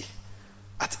duty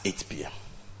at 8 p.m.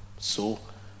 So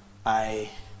I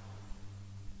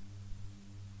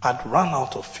had run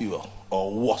out of fuel,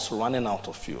 or was running out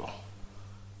of fuel.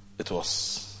 It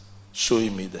was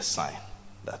showing me the sign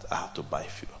that I had to buy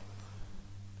fuel.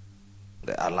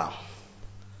 The alarm.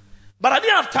 But I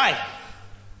didn't have time.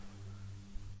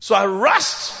 So I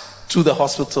rushed to the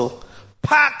hospital,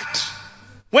 packed,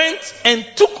 went and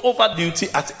took over duty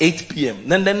at 8 p.m.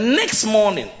 Then the next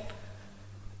morning,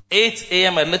 8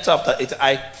 a.m. a little after 8,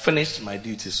 I finished my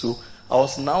duty. So I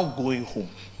was now going home.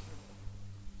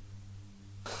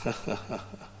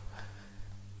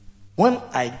 When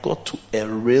I got to a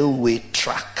railway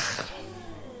track,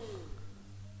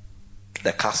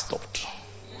 the car stopped.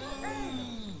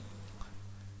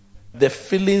 The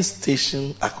filling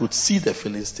station, I could see the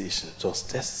filling station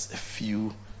just a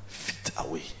few feet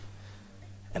away.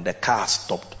 And the car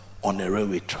stopped on a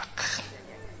railway track.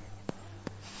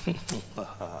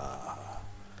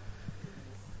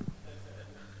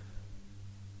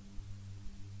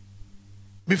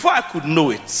 Before I could know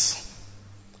it,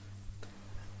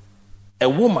 a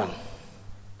woman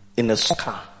in a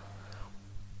car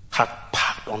had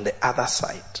parked on the other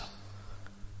side.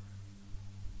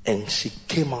 And she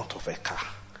came out of her car.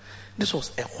 This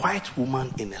was a white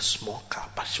woman in a small car,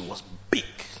 but she was big.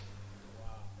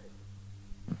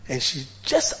 And she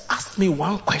just asked me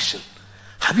one question.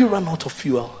 Have you run out of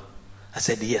fuel? I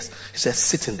said, yes. She said,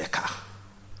 sit in the car.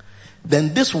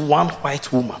 Then this one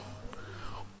white woman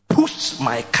pushed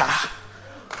my car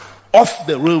off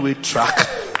the railway track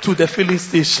to the filling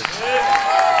station.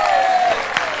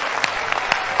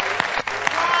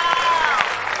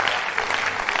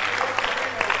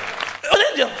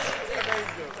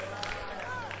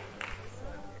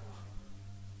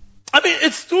 I mean,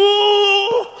 it's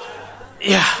too...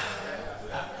 Yeah.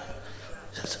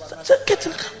 Get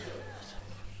in the car.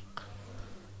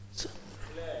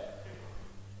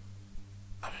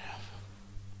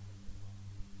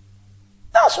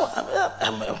 That's what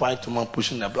I'm a white woman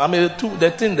pushing the... I mean,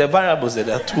 the variables,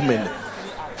 there are too many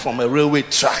from a railway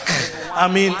track. I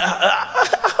mean,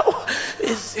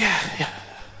 it's... Yeah.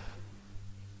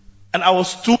 And I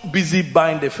was too busy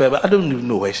buying the fare, but I don't even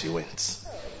know where she went.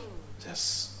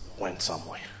 Just went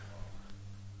somewhere.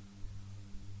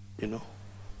 You know?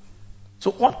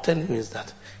 So what I'm telling you is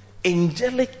that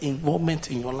angelic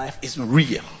involvement in your life is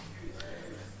real.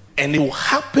 And it will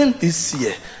happen this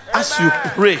year as you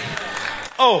pray.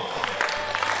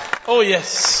 Oh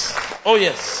yes. Oh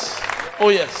yes. Oh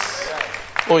yes.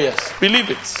 Oh yes.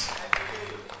 Believe it.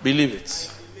 Believe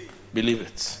it. Believe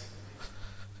it.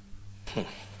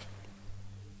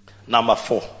 Number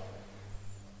 4.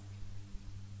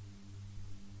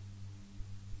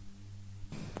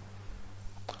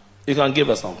 You can give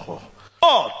us some 4.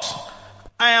 God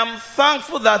I am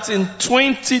thankful that in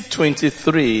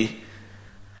 2023,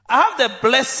 I have the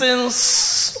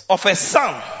blessings of a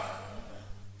son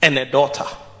and a daughter.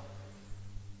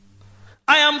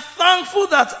 I am thankful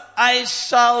that I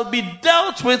shall be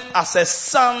dealt with as a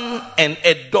son and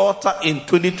a daughter in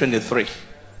 2023.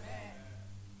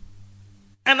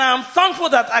 And I am thankful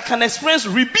that I can experience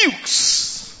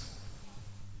rebukes,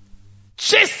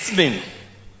 chastening,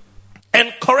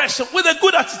 and correction with a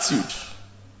good attitude.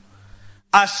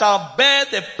 I shall bear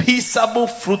the peaceable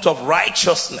fruit of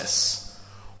righteousness,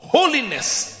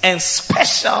 holiness, and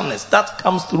specialness that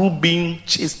comes through being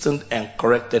chastened and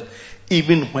corrected,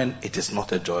 even when it is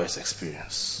not a joyous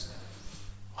experience.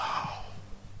 Wow.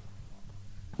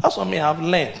 That's what me I've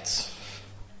learned.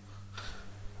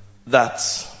 That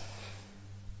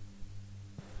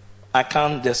I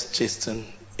can't just chasten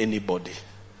anybody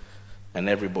and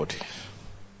everybody.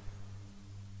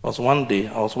 Because one day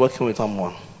I was working with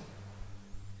someone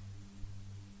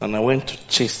and I went to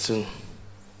chasten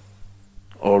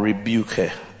or rebuke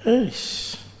her.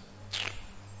 Eish.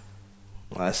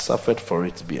 I suffered for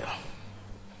it, Bia.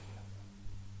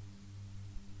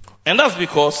 And that's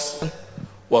because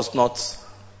was not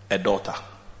a daughter.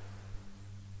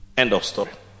 End of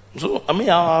story. So,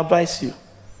 I'll advise you.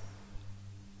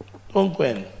 Don't go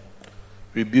and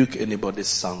rebuke anybody's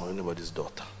son or anybody's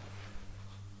daughter.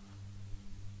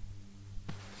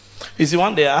 You see,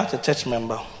 one day I had a church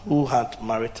member who had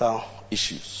marital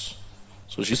issues.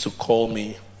 So she used to call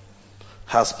me,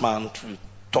 husband, to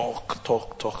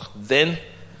talk. Then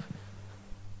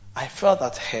I felt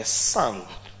that her son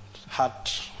had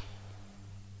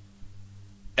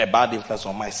a bad influence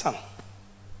on my son.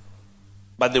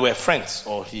 But they were friends,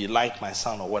 or he liked my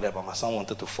son or whatever. My son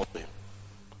wanted to follow him.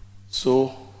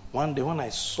 So one day when I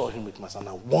saw him with my son,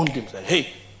 I warned him, said,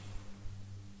 hey,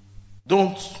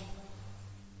 don't.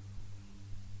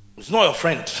 It's not your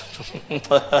friend.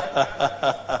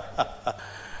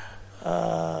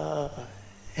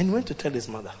 And he went to tell his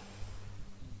mother.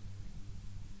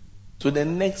 So the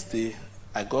next day,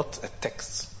 I got a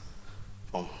text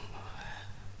from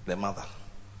the mother,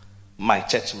 my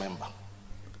church member.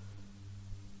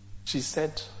 She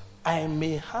said, I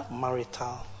may have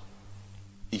marital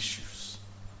issues,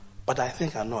 but I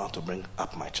think I know how to bring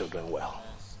up my children well.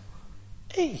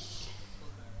 Hey.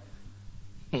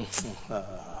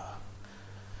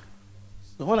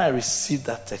 So when I received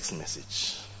that text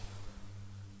message,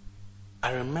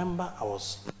 I remember I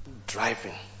was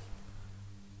driving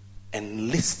and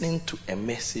listening to a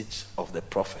message of the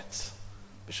prophet,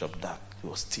 Bishop Dag. He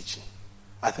was teaching.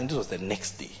 I think this was the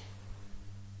next day.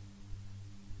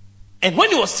 And when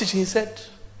he was teaching, he said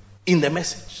in the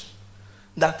message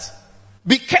that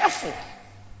be careful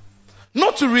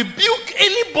not to rebuke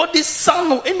anybody's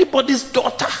son or anybody's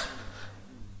daughter.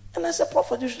 And I said,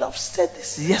 Prophet, you should have said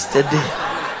this yesterday.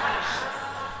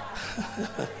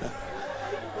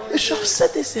 You should have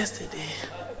said this yesterday.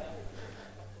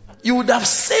 You would have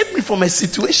saved me from a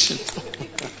situation.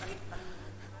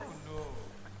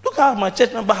 Look how my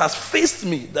church member has faced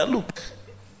me. That look,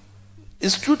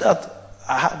 it's true that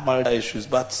I have marital issues,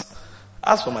 but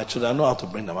as for my children, I know how to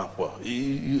bring them up well.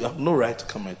 You have no right to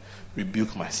come and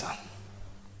rebuke my son.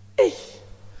 Hey.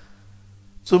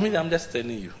 So maybe I'm just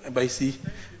telling you. But you see,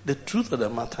 the truth of the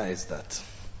matter is that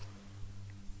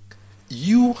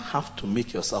you have to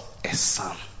make yourself a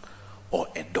son or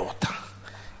a daughter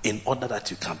in order that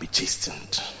you can be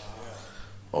chastened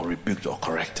or rebuked or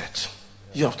corrected.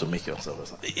 You have to make yourself a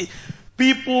son.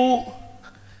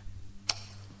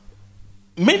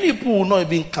 Many people will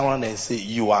not even come around and say,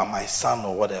 you are my son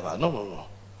or whatever. No.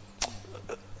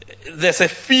 There's a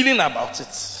feeling about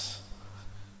it.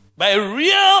 But a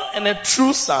real and a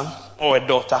true son or a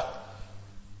daughter,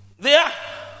 they are.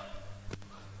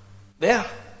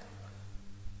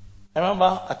 I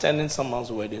remember attending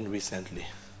someone's wedding recently.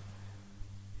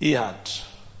 He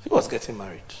was getting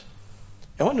married.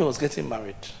 And when he was getting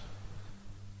married,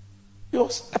 he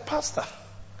was a pastor.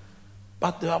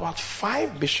 But there were about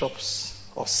 5 bishops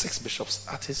or 6 bishops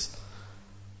at his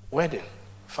wedding.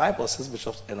 5 or 6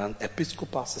 bishops and an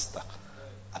Episcopal sister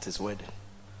at his wedding.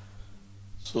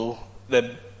 So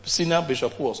the senior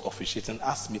bishop who was officiating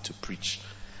asked me to preach.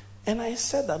 And I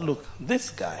said that, look,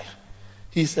 this guy,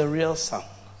 he's a real son.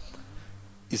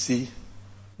 You see,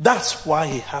 that's why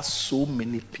he has so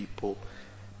many people,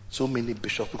 so many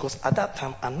bishops. Because at that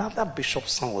time, another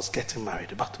bishop's son was getting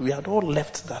married. But we had all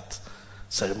left that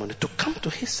ceremony to come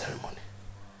to his ceremony.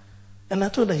 And I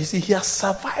told her, you see, he has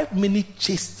survived many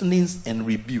chastenings and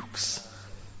rebukes.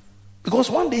 Because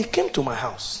one day he came to my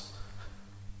house.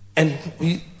 And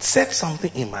he said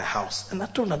something in my house. And I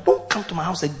told him, don't come to my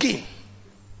house again.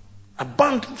 I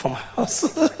banned him from my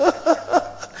house.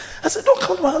 I said, don't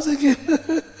come to my house again.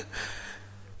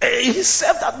 He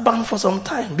served that ban for some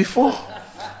time before.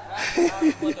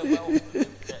 Before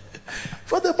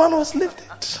the ban was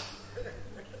lifted.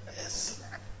 Yes.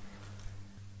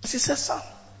 She said, son.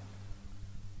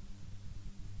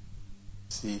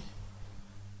 See.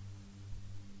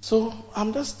 So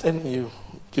I'm just telling you,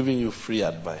 giving you free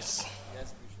advice.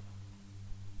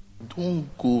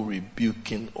 Don't go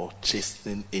rebuking or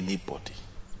chastening anybody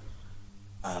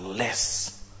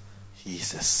unless he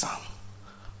is a son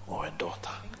or a daughter.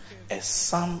 A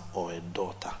son or a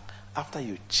daughter, after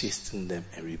you chasten them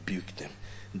and rebuke them,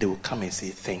 they will come and say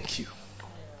thank you.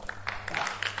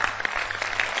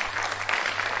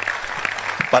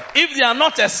 But if they are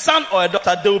not a son or a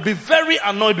daughter, they will be very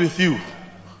annoyed with you.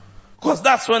 Because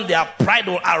that's when their pride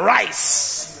will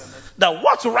arise. That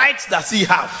what right does he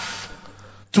have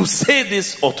to say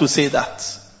this or to say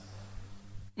that?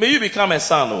 May you become a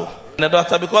son or a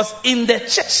daughter, because in the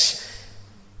church,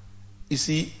 you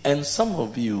see, and some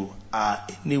of you are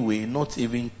anyway not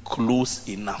even close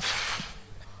enough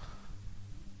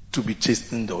to be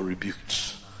chastened or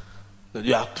rebuked.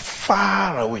 You are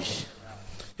far away.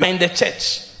 You are in the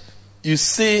church. You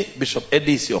say Bishop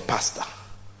Eddie is your pastor.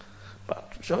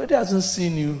 But Bishop Eddie hasn't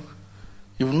seen you.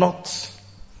 You've not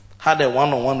had a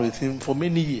one-on-one with him for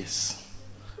many years.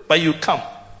 But you come.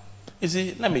 You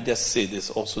see, let me just say this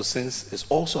also, since it's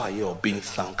also a year of being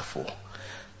thankful.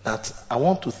 That I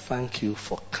want to thank you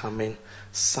for coming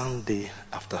Sunday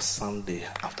after Sunday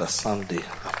after Sunday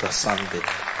after Sunday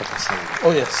after Sunday.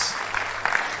 Oh yes.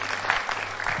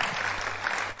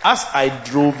 As I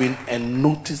drove in and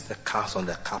noticed the cars on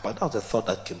the car park, that was the thought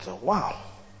that came to me. Wow.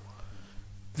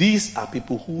 These are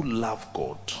people who love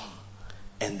God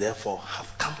and therefore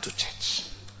have come to church.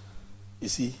 You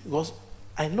see, because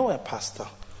I know a pastor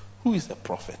who is a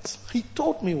prophet. He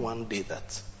told me one day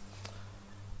that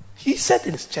he said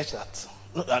in his church that,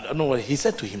 I don't know what he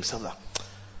said to himself, that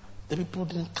the people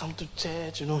didn't come to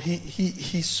church. You know,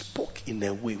 he spoke in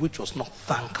a way which was not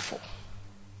thankful.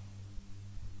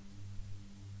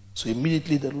 So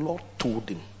immediately the Lord told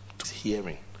him to his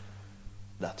hearing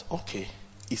that, okay,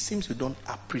 it seems you don't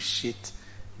appreciate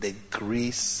the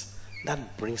grace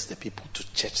that brings the people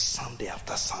to church Sunday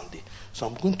after Sunday. So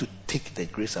I'm going to take the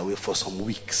grace away for some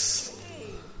weeks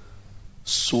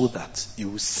so that you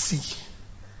will see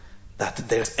that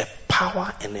there's a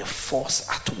power and a force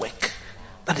at work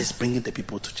that is bringing the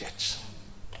people to church.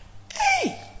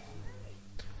 Hey!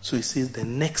 So he says the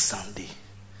next Sunday,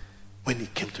 when he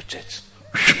came to church,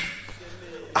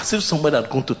 as if somebody had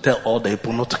gone to tell all the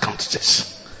people not to come to church.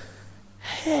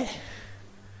 Hey!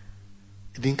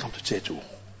 He didn't come to church. Oh.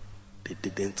 They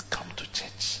didn't come to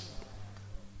church.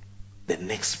 The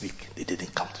next week, they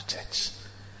didn't come to church.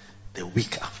 The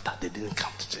week after, they didn't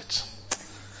come to church.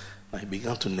 I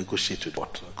began to negotiate with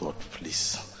God. God,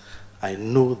 please. I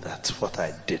know that what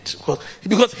I did.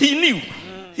 Because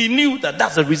he knew that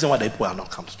that's the reason why the people are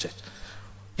not come to church.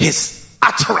 His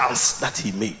utterance that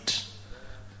he made.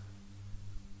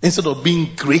 Instead of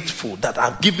being grateful that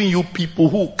I've given you people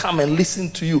who come and listen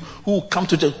to you, who come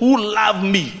to church, who love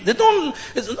me.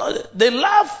 They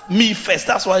love me first.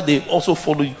 That's why they also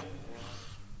follow you.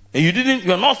 And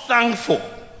you're not thankful.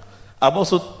 I've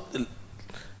also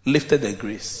lifted the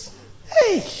grace.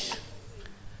 Hey!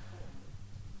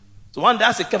 So one day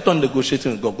as he kept on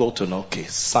negotiating with God, God to know, okay,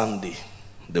 Sunday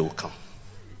they will come.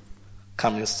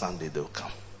 Coming Sunday they will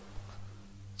come.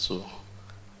 So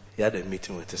he had a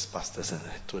meeting with his pastors and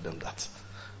I told them that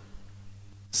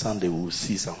Sunday we will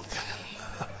see something.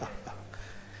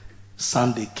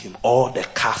 Sunday came, all the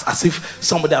cars, as if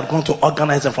somebody had gone to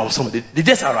organize them from somebody. They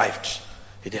just arrived.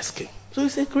 They just came. So he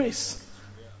said, grace.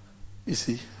 You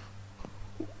see,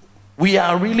 we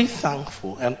are really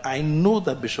thankful, and I know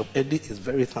that Bishop Eddie is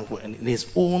very thankful, and in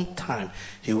his own time,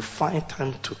 he will find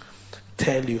time to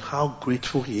tell you how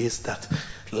grateful he is that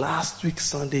last week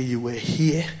Sunday you were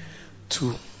here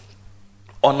to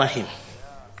honor him.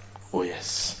 Oh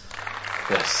yes.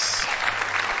 Yes.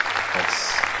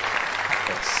 Yes.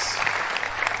 Yes.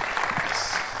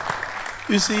 Yes.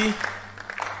 You see,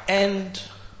 and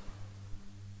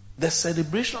the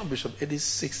celebration of Bishop Eddie's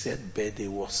 60th birthday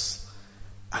was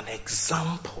an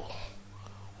example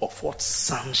of what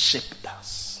sonship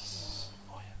does.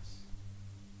 Oh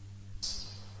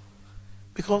yes.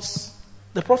 Because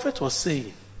the prophet was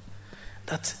saying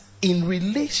that in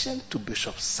relation to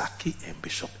Bishop Saki and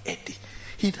Bishop Eddie,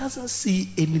 he doesn't see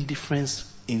any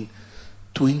difference in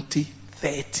 20,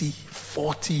 30,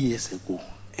 40 years ago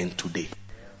and today.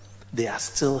 They are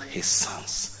still his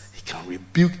sons. He can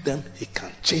rebuke them, he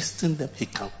can chasten them, he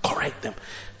can correct them.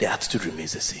 Their attitude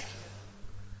remains the same.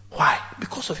 Why?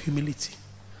 Because of humility.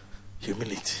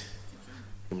 Humility.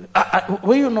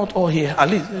 Were you not all here? At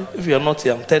least if you are not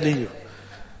here, I'm telling you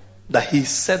that he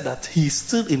said that he's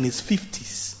still in his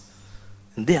 50s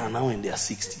and they are now in their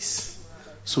 60s.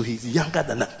 So he's younger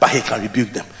than them, but he can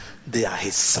rebuke them. They are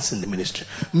his sons in the ministry.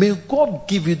 May God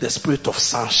give you the spirit of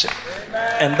sonship.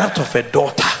 Amen. And that of a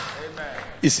daughter. Amen.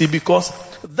 You see, because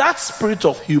that spirit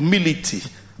of humility,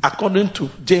 according to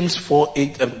James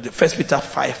 4:8, 1 Peter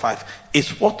 5:5,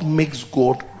 is what makes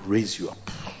God raise you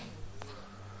up.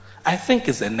 I think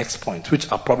it's the next point,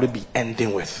 which I'll probably be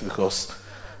ending with, because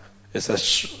it's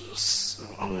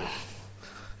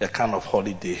a kind of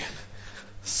holiday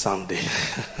Sunday.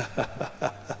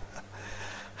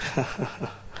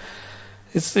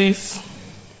 It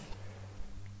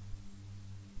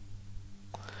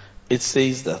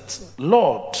says that,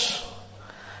 Lord,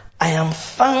 I am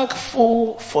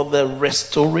thankful for the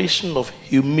restoration of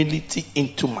humility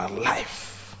into my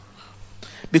life,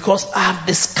 because I have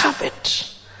discovered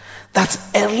that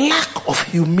a lack of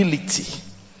humility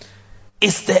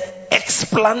is the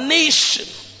explanation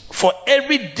for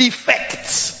every defect,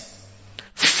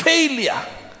 failure,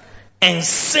 and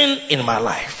sin in my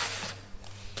life.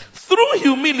 Through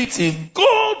humility,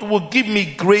 God will give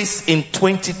me grace in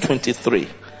 2023.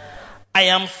 I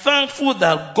am thankful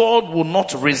that God will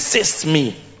not resist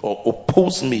me or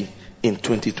oppose me in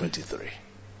 2023.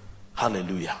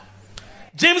 Hallelujah.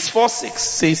 James 4:6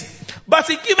 says, but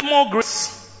he giveth more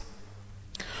grace.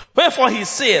 Wherefore he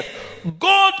said,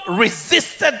 God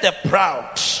resisted the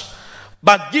proud,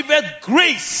 but giveth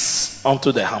grace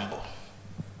unto the humble.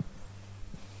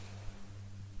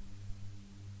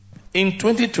 In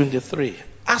 2023,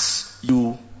 as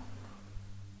you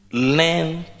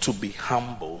learn to be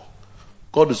humble,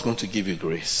 God is going to give you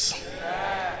grace.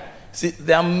 Yeah. See,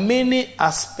 there are many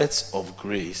aspects of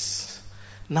grace.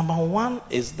 Number one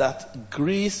is that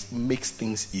grace makes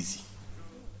things easy.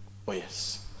 Oh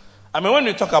yes. I mean, when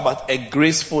you talk about a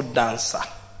graceful dancer,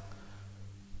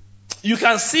 you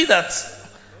can see that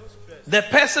the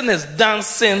person is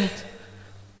dancing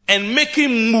and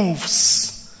making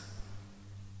moves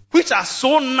which are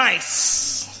so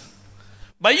nice,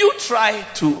 but you try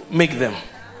to make them.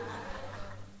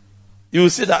 You will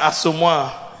see that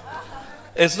Asamoah,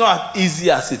 it's not as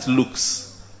easy as it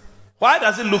looks. Why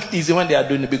does it look easy when they are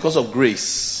doing it? Because of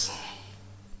grace.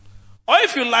 Or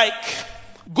if you like,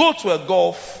 go to a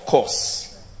golf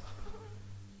course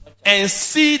and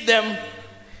see them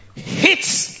hit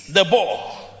the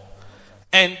ball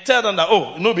and tell them that,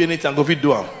 oh, no be anything, go fit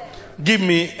do am. Give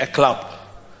me a club.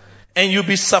 And you'll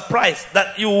be surprised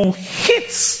that you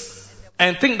hit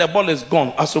and think the ball is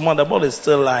gone. Asamoah, the ball is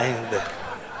still lying there.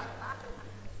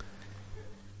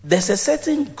 There's a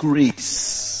certain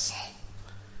grace.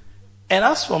 And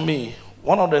as for me,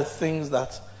 one of the things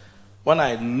that when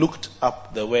I looked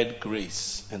up the word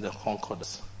grace in the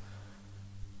concordance,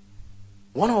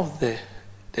 one of the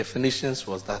definitions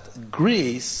was that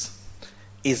grace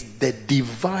is the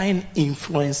divine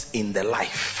influence in the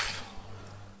life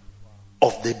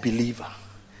of the believer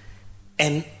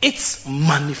and its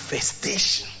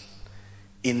manifestation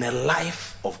in a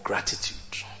life of gratitude.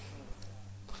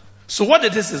 So what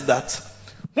it is that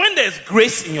when there's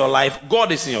grace in your life,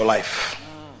 God is in your life.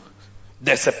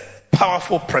 There's a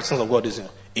powerful presence of God is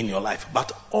in your life.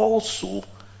 But also,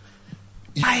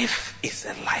 life is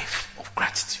a life of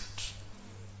gratitude.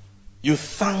 You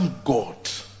thank God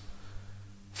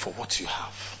for what you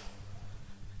have.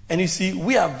 And you see,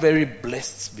 we are very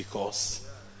blessed because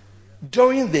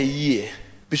during the year,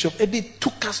 Bishop Eddie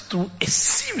took us through a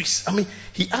series. I mean,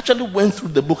 he actually went through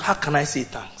the book, How Can I Say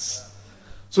Thanks?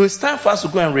 So it's time for us to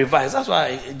go and revise. That's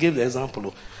why I gave the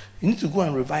example. You need to go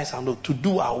and revise and to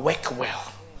do our work well.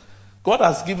 God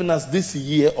has given us this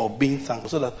year of being thankful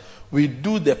so that we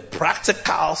do the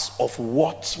practicals of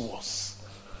what was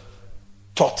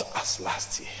taught us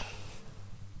last year.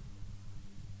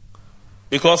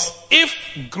 Because if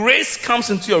grace comes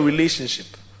into your relationship,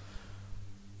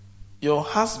 your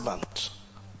husband,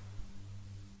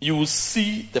 you will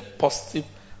see the positive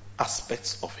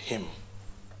aspects of him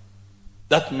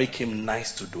that make him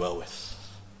nice to dwell with.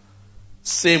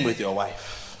 Same with your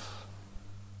wife.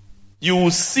 You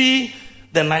will see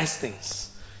the nice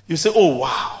things. You say, oh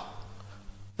wow,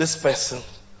 this person,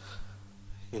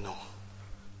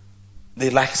 they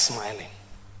like smiling.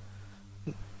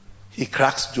 He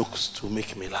cracks jokes to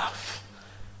make me laugh.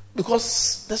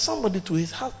 Because there's somebody to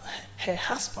her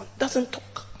husband doesn't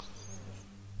talk.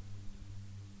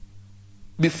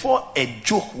 Before a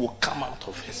joke will come out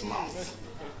of his mouth.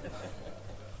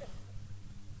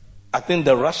 I think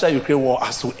the Russia-Ukraine war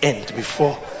has to end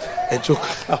before a joke.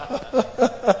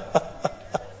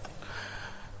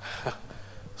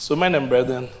 So, men and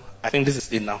brethren, I think this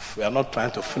is enough. We are not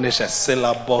trying to finish a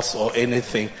syllabus or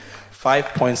anything.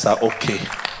 5 points are okay.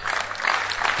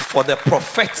 For the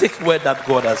prophetic word that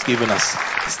God has given us.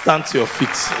 Stand to your feet.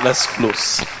 Let's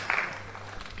close.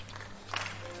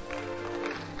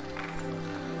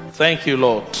 Thank you,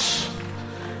 Lord.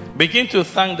 Begin to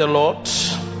thank the Lord.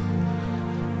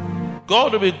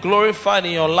 God will be glorified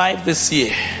in your life this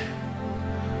year.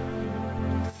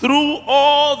 Through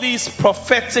all these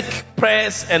prophetic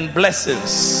prayers and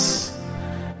blessings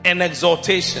and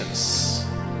exhortations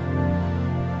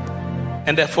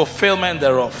and the fulfillment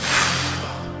thereof.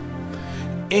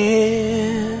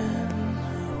 In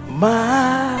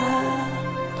my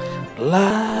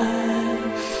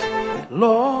life,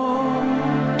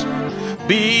 Lord,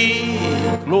 be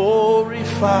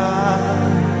glorified,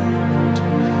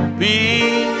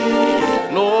 be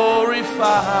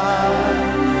glorified.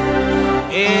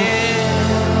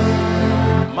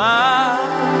 In my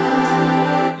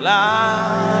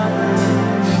life,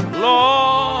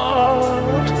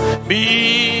 Lord,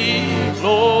 be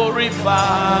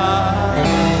glorified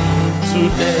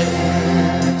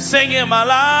today. Sing in my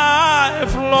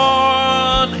life,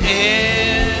 Lord,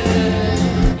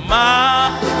 in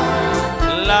my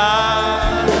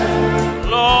life,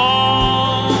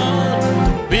 Lord,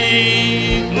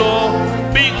 be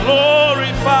glorified,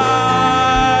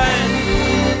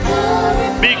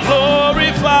 be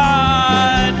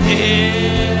glorified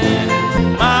in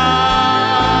my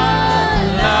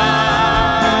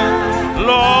life,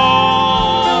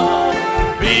 Lord,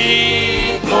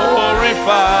 be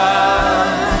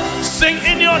glorified. Sing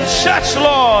in your church,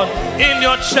 Lord, in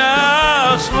your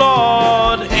church,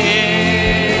 Lord,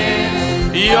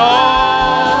 in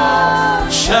your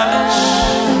church,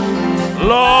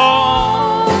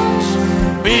 Lord,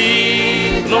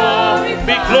 be glorified,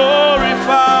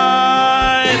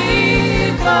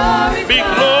 be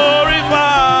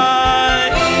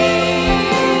glorified,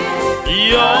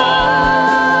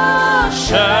 your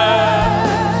church,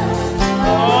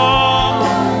 Lord,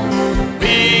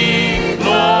 be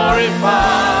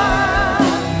glorified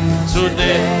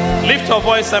today. Lift your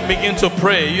voice and begin to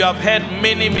pray. You have heard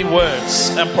many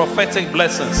words and prophetic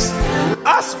blessings.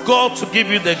 Ask God to give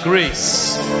you the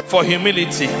grace for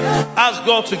humility. Ask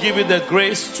God to give you the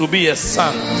grace to be a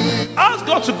son. Ask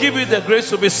God to give you the grace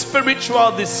to be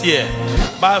spiritual this year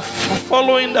by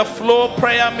following the flow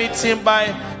prayer meeting,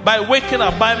 by waking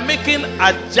up, by making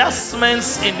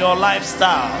adjustments in your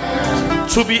lifestyle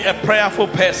to be a prayerful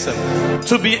person,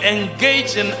 to be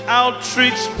engaged in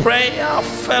outreach, prayer,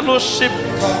 fellowship,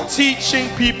 teaching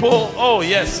people. Oh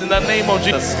yes, in the name of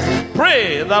Jesus.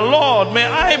 Pray the Lord, may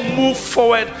I move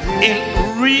forward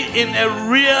in a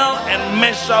real and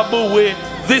measurable way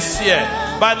this year.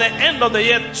 By the end of the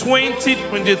year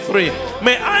 2023,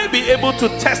 may I be able to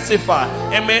testify,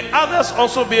 and may others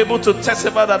also be able to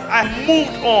testify that I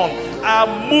moved on, I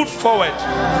moved forward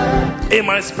in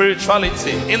my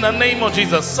spirituality. In the name of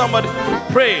Jesus, somebody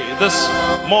pray this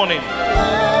morning.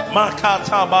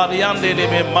 Makata Bariande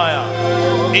de Maya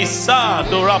Isa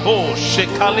Dorabo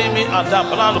Shekalimi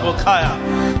Adabrand Bukaya.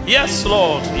 Yes,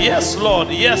 Lord, yes, Lord,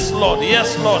 yes, Lord,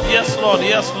 yes, Lord, yes, Lord,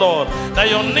 yes, Lord. That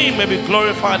your name may be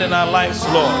glorified in our lives,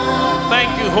 Lord.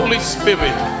 Thank you, Holy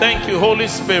Spirit. Thank you, Holy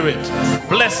Spirit.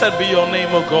 Blessed be your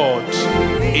name, O God.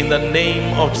 In the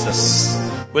name of Jesus.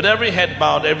 With every head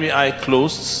bowed, every eye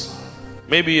closed.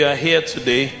 Maybe you are here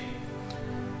today.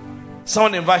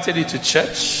 Someone invited you to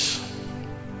church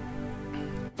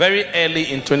very early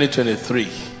in 2023.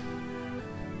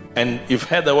 And you've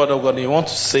heard the word of God and you want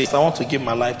to say, I want to give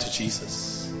my life to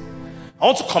Jesus. I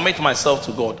want to commit myself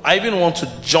to God. I even want to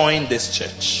join this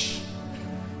church.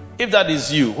 If that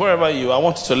is you, wherever you are, I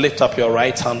want you to lift up your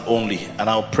right hand only and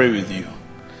I'll pray with you.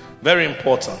 Very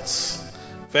important.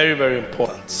 Very, very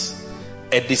important.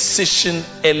 A decision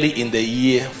early in the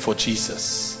year for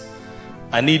Jesus.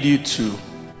 I need you to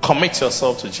commit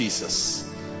yourself to Jesus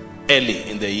early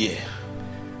in the year.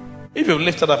 If you've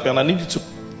lifted up your hand, I need you to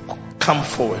come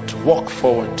forward, walk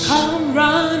forward,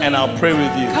 and I'll pray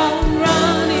with you.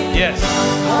 Yes.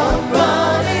 Come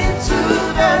running to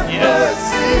the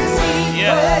mercy seat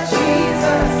where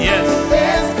Jesus is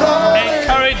calling.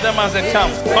 Encourage them as they come.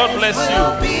 God bless you.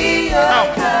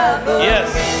 Come.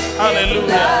 Yes.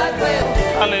 Hallelujah.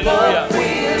 Hallelujah.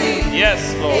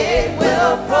 Yes, Lord. It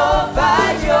will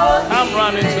provide your come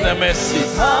running to the mercy.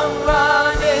 Come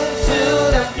running to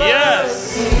the mercy. Yes.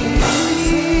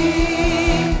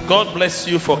 God bless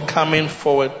you for coming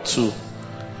forward to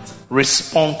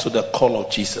respond to the call of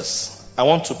Jesus. I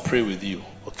want to pray with you,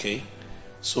 okay?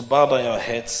 So bow down your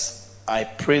heads. I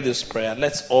pray this prayer.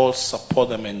 Let's all support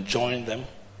them and join them.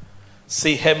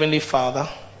 Say, Heavenly Father,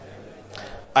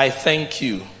 I thank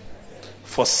you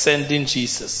for sending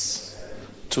Jesus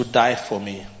to die for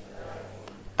me.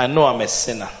 I know I'm a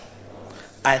sinner.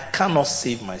 I cannot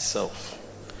save myself.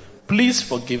 Please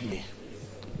forgive me.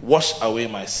 Wash away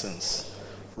my sins.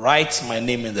 Write my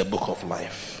name in the book of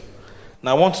life.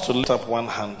 Now I want you to lift up one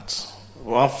hand,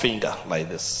 one finger like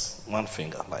this. One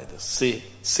finger like this. Say,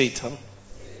 Satan,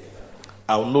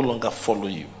 I will no longer follow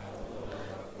you.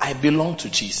 I belong to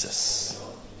Jesus.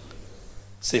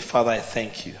 Say, Father, I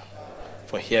thank you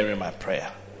for hearing my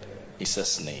prayer. In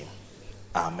Jesus' name.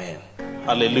 Amen.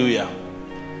 Hallelujah.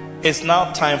 It's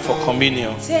now time for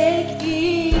communion. Take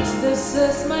it, this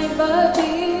is my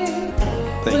body,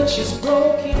 which is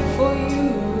broken for you.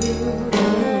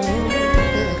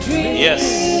 Drink, yes.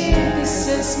 This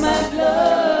is my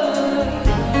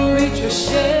blood, which was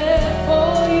shed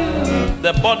for you.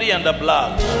 The body and the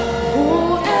blood.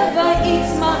 Whoever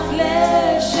eats my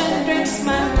flesh and drinks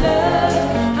my blood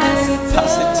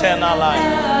has eternal life.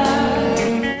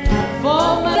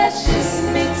 For my flesh is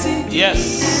meat indeed, yes,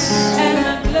 and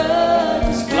my blood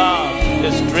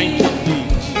is drink indeed.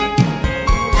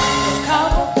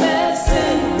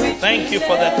 Thank you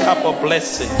for the cup of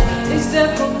blessing. It's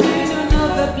the communion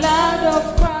of the blood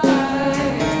of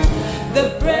Christ,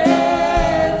 the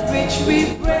bread which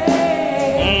we break.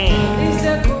 It's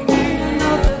the communion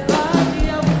of the body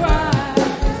of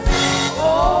Christ.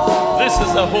 Oh, this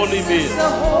is the holy meal.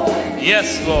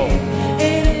 Yes, Lord.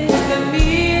 It is the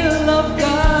meal of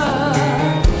God.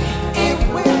 It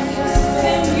will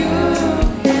sustain you.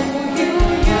 It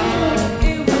will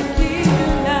give you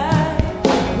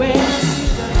life. When you see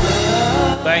the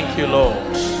blood. Thank you, Lord.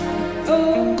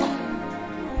 Oh.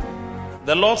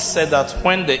 The Lord said that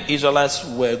when the Israelites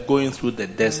were going through the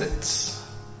desert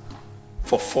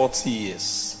for 40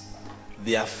 years,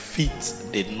 their feet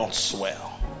did not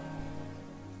swell.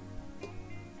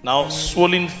 Now,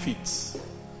 swollen feet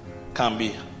can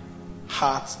be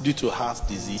due to heart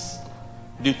disease,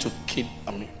 due to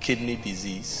kidney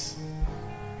disease.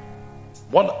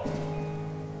 What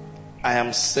I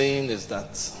am saying is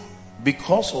that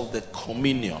because of the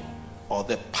communion or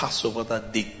the Passover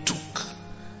that they took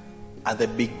at the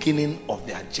beginning of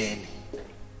their journey,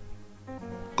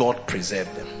 God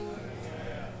preserved them.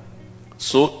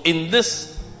 So in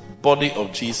this body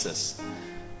of Jesus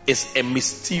is a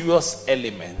mysterious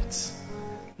element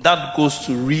that goes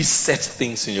to reset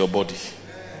things in your body.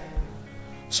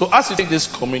 So as you take this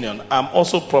communion, I'm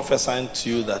also prophesying to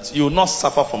you that you will not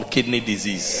suffer from kidney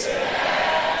disease.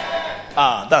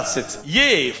 That's it.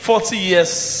 Yea, 40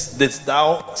 years didst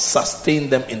thou sustain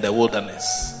them in the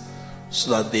wilderness,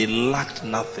 so that they lacked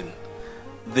nothing.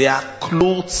 Their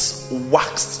clothes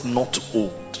waxed not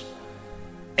old,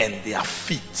 and their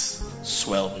feet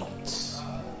swelled not.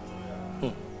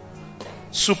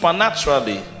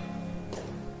 Supernaturally,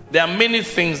 there are many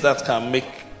things that can make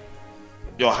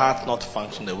your heart not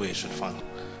function the way it should function.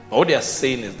 But what they are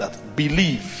saying is that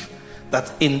believe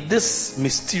that in this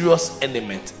mysterious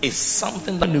element is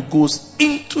something that when it goes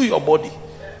into your body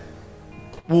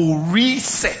will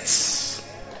reset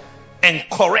and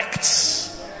correct.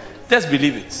 Just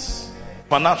believe it.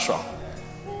 Supernatural.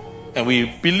 And we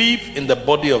believe in the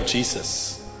body of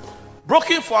Jesus,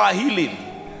 broken for our healing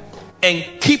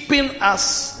and keeping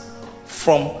us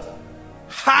from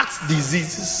heart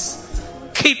diseases,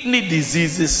 kidney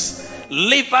diseases,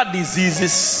 liver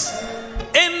diseases,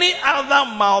 any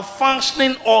other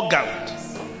malfunctioning organ.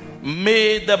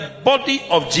 May the body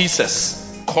of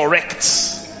Jesus correct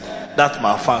that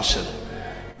malfunction.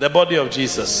 The body of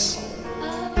Jesus.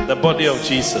 The body of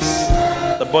Jesus.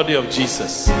 The body of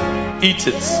Jesus. Eat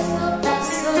it.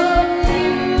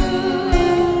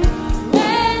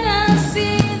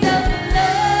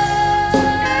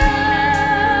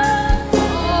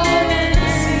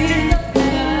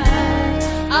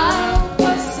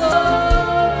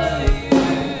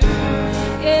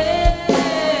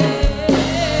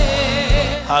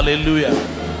 Hallelujah.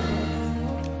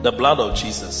 The blood of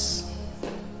Jesus.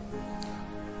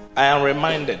 I am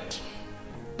reminded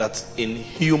that in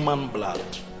human blood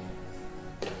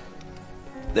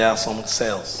there are some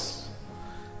cells.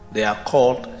 They are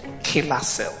called killer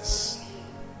cells.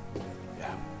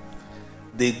 Yeah.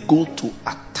 They go to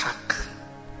attack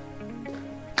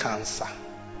cancer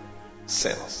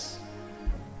cells.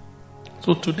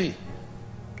 So today,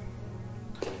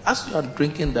 as you are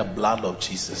drinking the blood of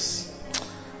Jesus,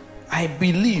 I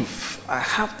believe, I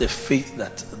have the faith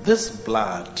that this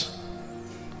blood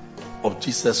of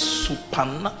Jesus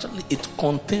supernaturally, it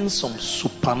contains some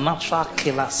supernatural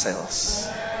killer cells.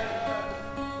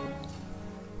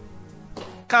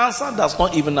 Cancer does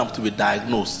not even have to be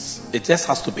diagnosed. It just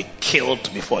has to be killed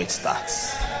before it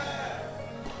starts.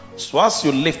 So as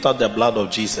you lift up the blood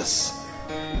of Jesus,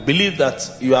 believe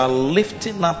that you are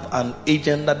lifting up an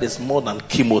agent that is more than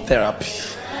chemotherapy,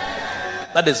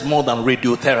 that is more than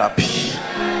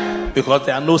radiotherapy, because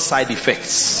there are no side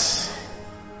effects,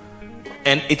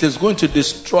 and it is going to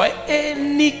destroy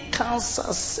any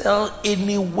cancer cell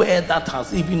anywhere that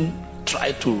has even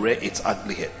tried to rear its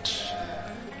ugly head.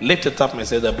 Lift it up and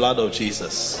say, the blood of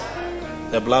Jesus,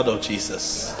 the blood of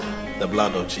Jesus, the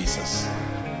blood of Jesus.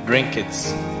 Drink it.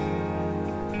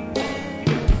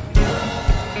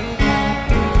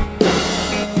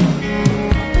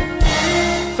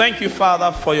 Thank you,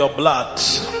 Father, for your blood,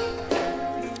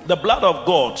 the blood of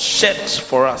God shed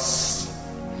for us.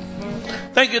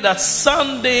 Thank you that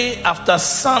Sunday after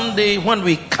Sunday, when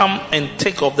we come and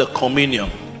take of the communion,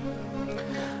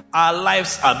 our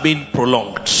lives are being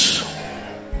prolonged.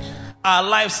 Our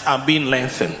lives are being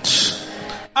lengthened.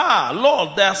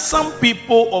 Lord, there are some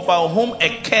people over whom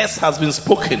a curse has been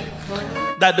spoken,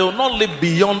 that they will not live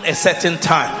beyond a certain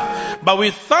time. But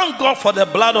we thank God for the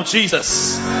blood of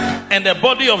Jesus and the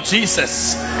body of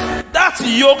Jesus. That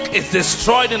yoke is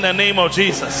destroyed in the name of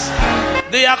Jesus.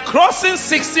 They are crossing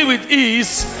 60 with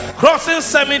ease, crossing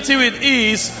 70 with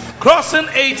ease, crossing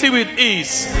 80 with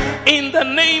ease. In the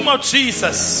name of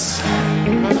Jesus.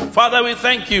 Father, we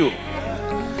thank you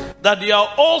that you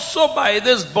are also by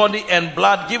this body and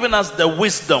blood giving us the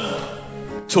wisdom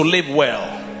to live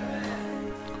well,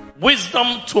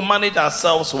 wisdom to manage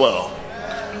ourselves well,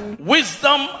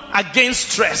 wisdom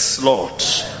against stress, Lord,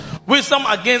 wisdom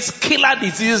against killer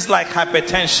diseases like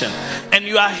hypertension. And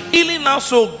you are healing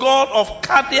us, O God, of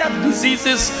cardiac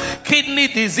diseases, kidney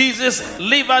diseases,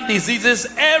 liver diseases,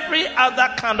 every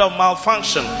other kind of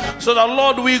malfunction, so that,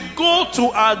 Lord, we go to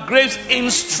our graves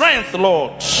in strength,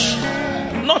 Lord,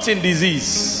 not in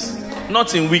disease,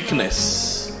 not in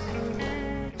weakness.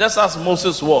 Just as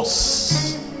Moses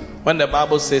was, when the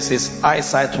Bible says his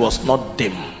eyesight was not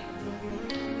dim,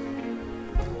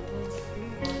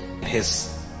 his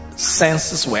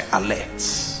senses were alert.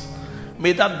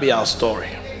 May that be our story.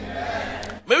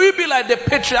 May we be like the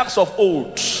patriarchs of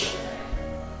old,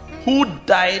 who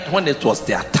died when it was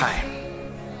their time.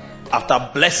 After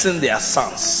blessing their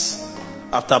sons,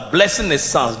 after blessing his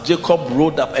sons, Jacob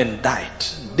rode up and died.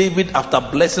 David, after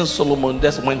blessing Solomon,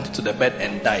 just went to the bed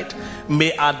and died.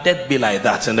 May our death be like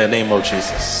that in the name of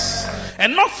Jesus.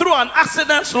 And not through an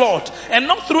accident, Lord, and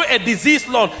not through a disease,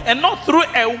 Lord, and not through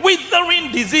a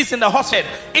withering disease in the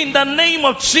hospital. In the name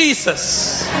of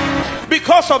Jesus.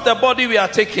 Because of the body we are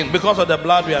taking, because of the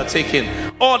blood we are taking,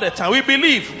 all the time, we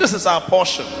believe this is our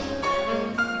portion.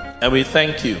 And we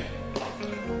thank you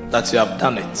that you have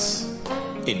done it.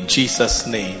 In Jesus'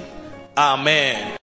 name. Amen.